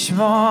which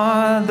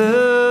mar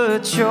the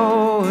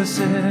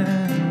chosen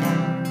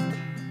one,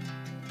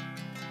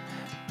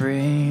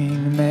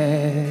 bring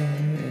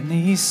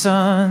many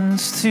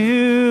sons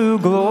to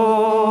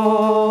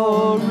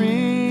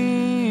glory.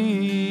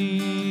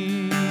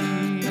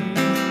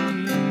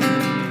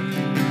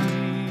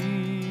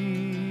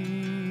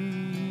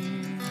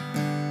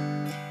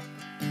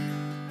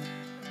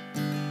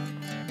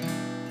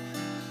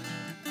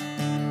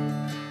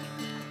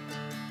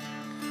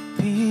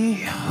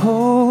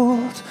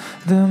 Behold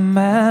the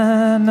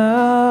man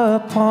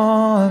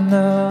upon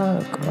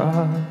the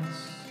cross,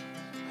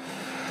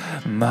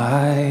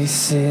 my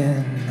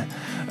sin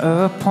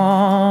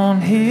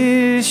upon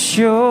his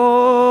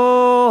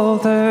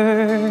shoulders.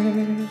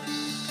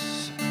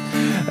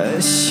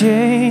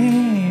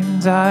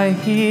 Ashamed, I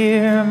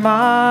hear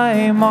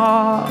my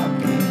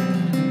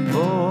mocking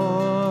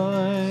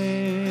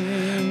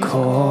voice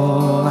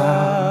call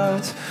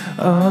out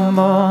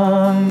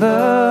among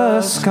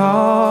the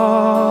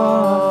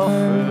scoffers.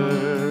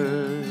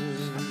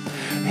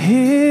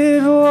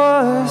 It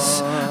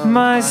was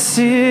my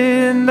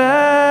sin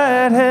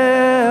that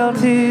held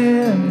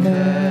him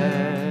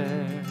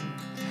there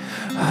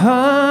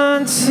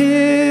until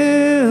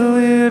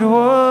it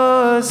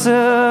was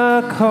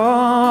accomplished.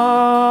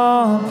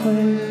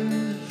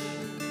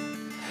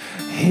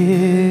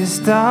 His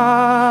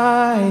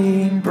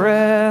dying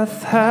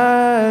breath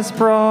has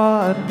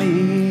brought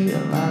me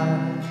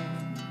alive,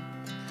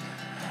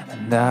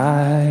 and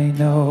I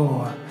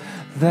know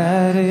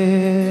that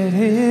it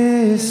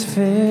is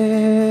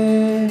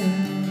finished.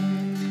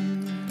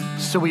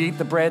 So we eat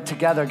the bread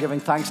together, giving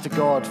thanks to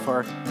God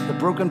for the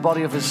broken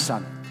body of his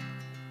Son.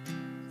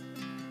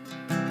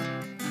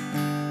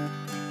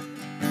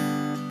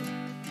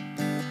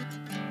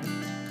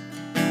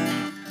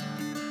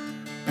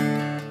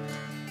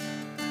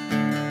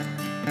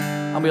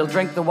 And we'll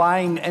drink the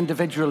wine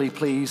individually,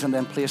 please, and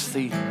then place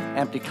the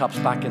empty cups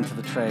back into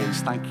the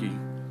trays. Thank you,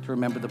 to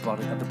remember the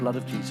blood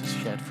of Jesus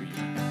shed for you.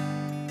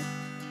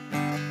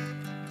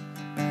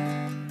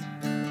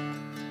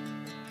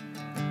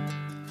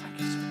 Thank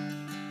you, sir.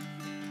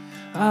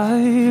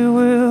 I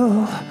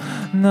will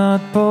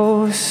not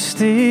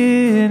boast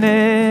in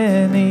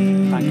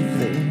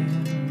anything.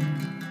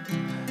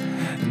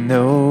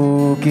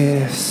 No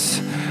gifts,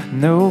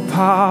 no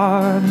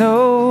power,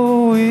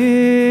 no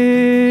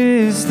wisdom.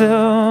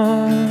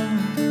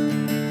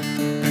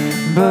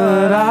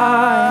 But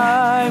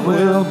I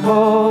will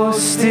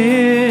boast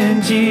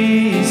in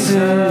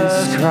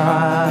Jesus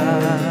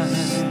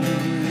Christ,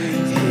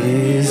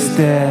 his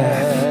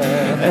death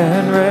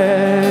and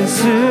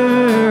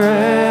resurrection.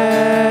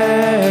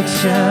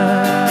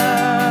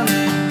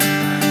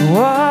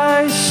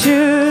 Why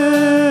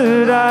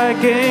should I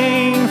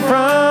gain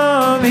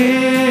from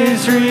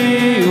his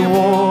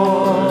reward?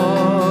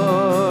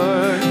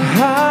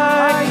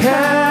 I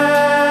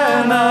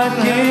cannot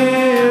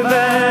give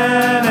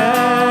an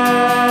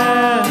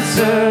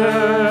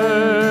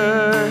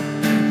answer,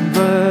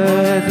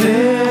 but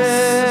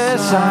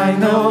this I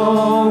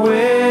know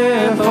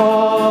with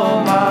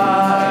all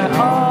my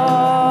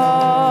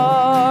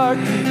heart,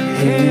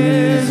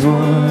 his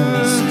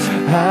wounds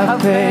have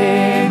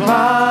paid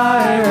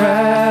my ransom.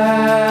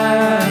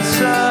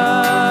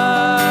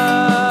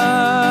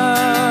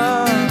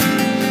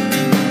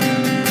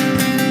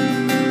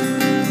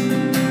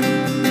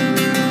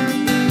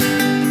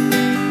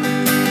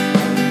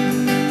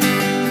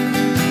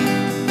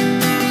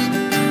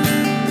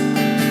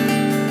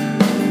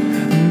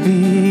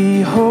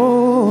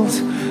 Behold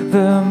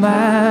the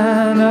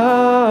man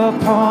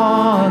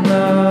upon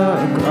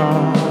the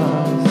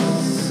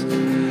cross,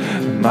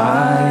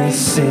 my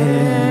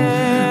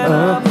sin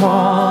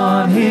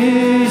upon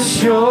his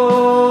shoulders.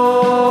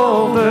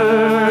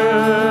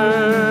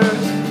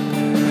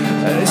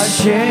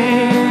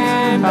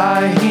 Ashamed,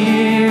 I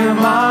hear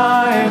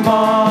my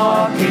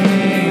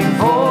mocking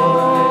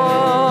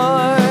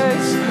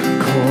voice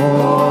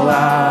call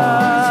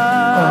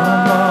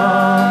out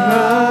among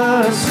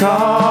the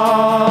scoffers.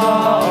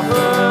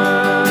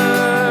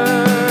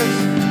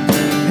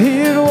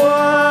 It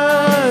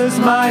was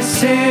my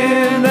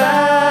sin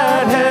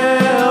that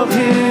held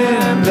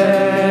him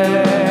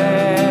there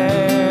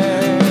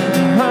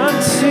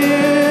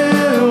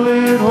until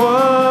it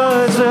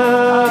was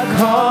accomplished.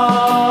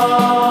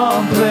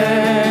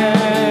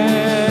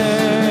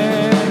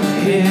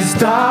 His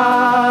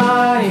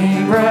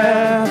dying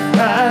breath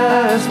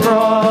has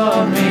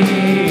brought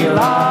me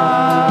life.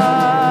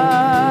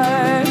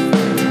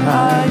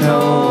 I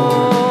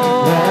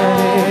know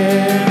that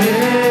it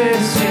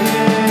is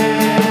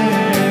finished.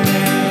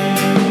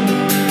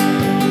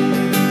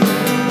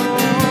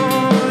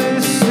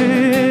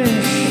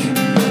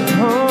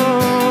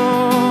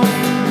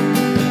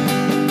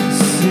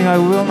 Sing, I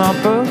will not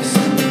boast.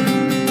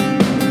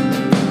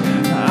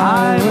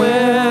 I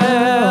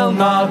will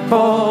not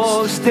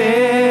boast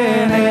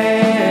in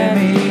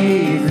anything.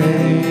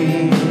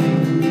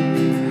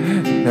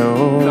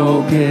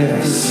 No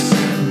gifts,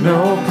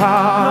 no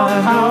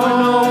power,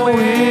 no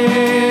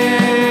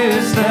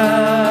wisdom.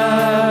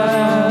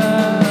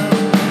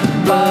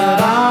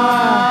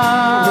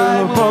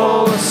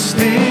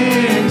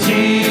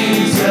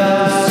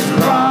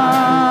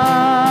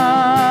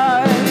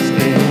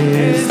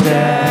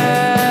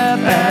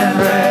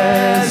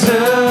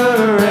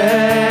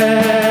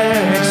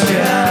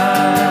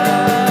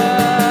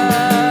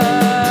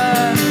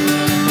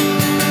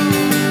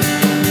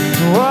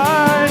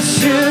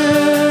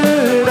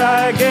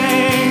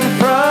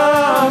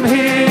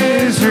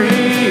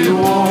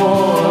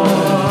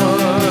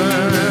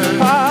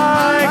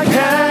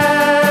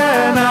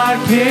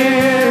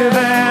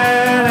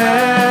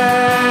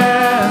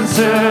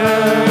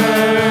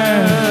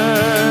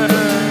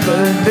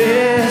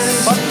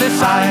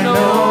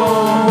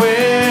 know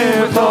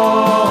with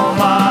all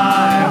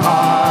my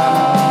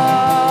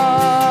heart,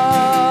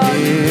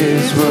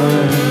 His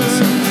wounds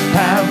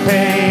have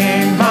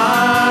paid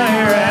my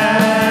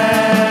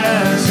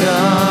ransom.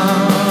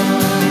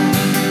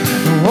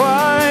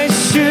 Why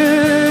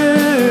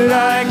should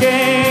I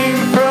gain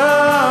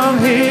from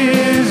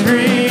His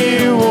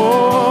reward?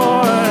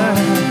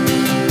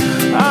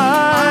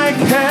 I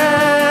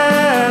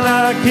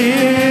cannot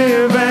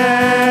give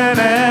an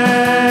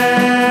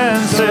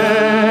answer,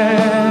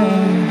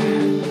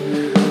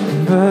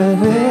 but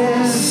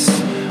this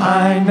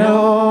I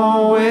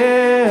know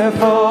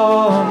with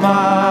all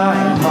my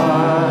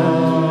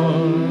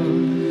heart,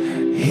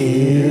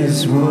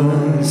 His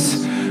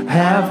wounds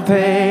have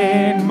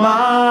paid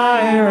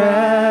my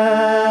ransom.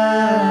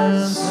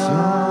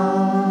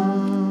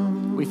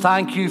 We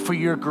thank you for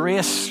your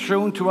grace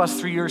shown to us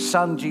through your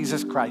Son,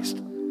 Jesus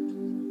Christ.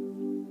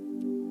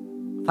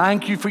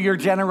 Thank you for your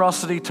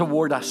generosity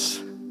toward us,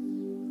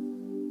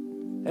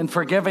 in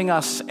forgiving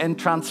us, in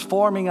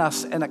transforming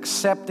us, in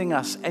accepting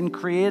us, in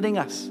creating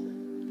us,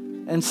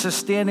 in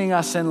sustaining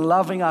us, in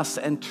loving us,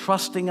 in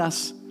trusting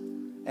us,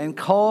 in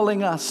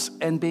calling us,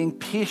 in being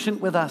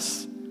patient with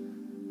us,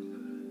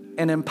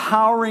 in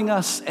empowering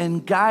us, in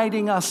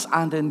guiding us,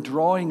 and in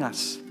drawing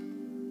us.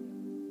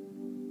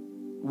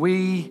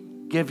 We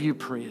give you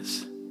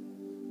praise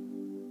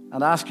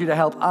and ask you to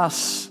help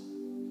us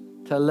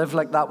to live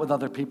like that with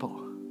other people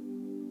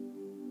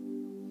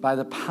by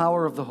the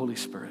power of the Holy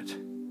Spirit.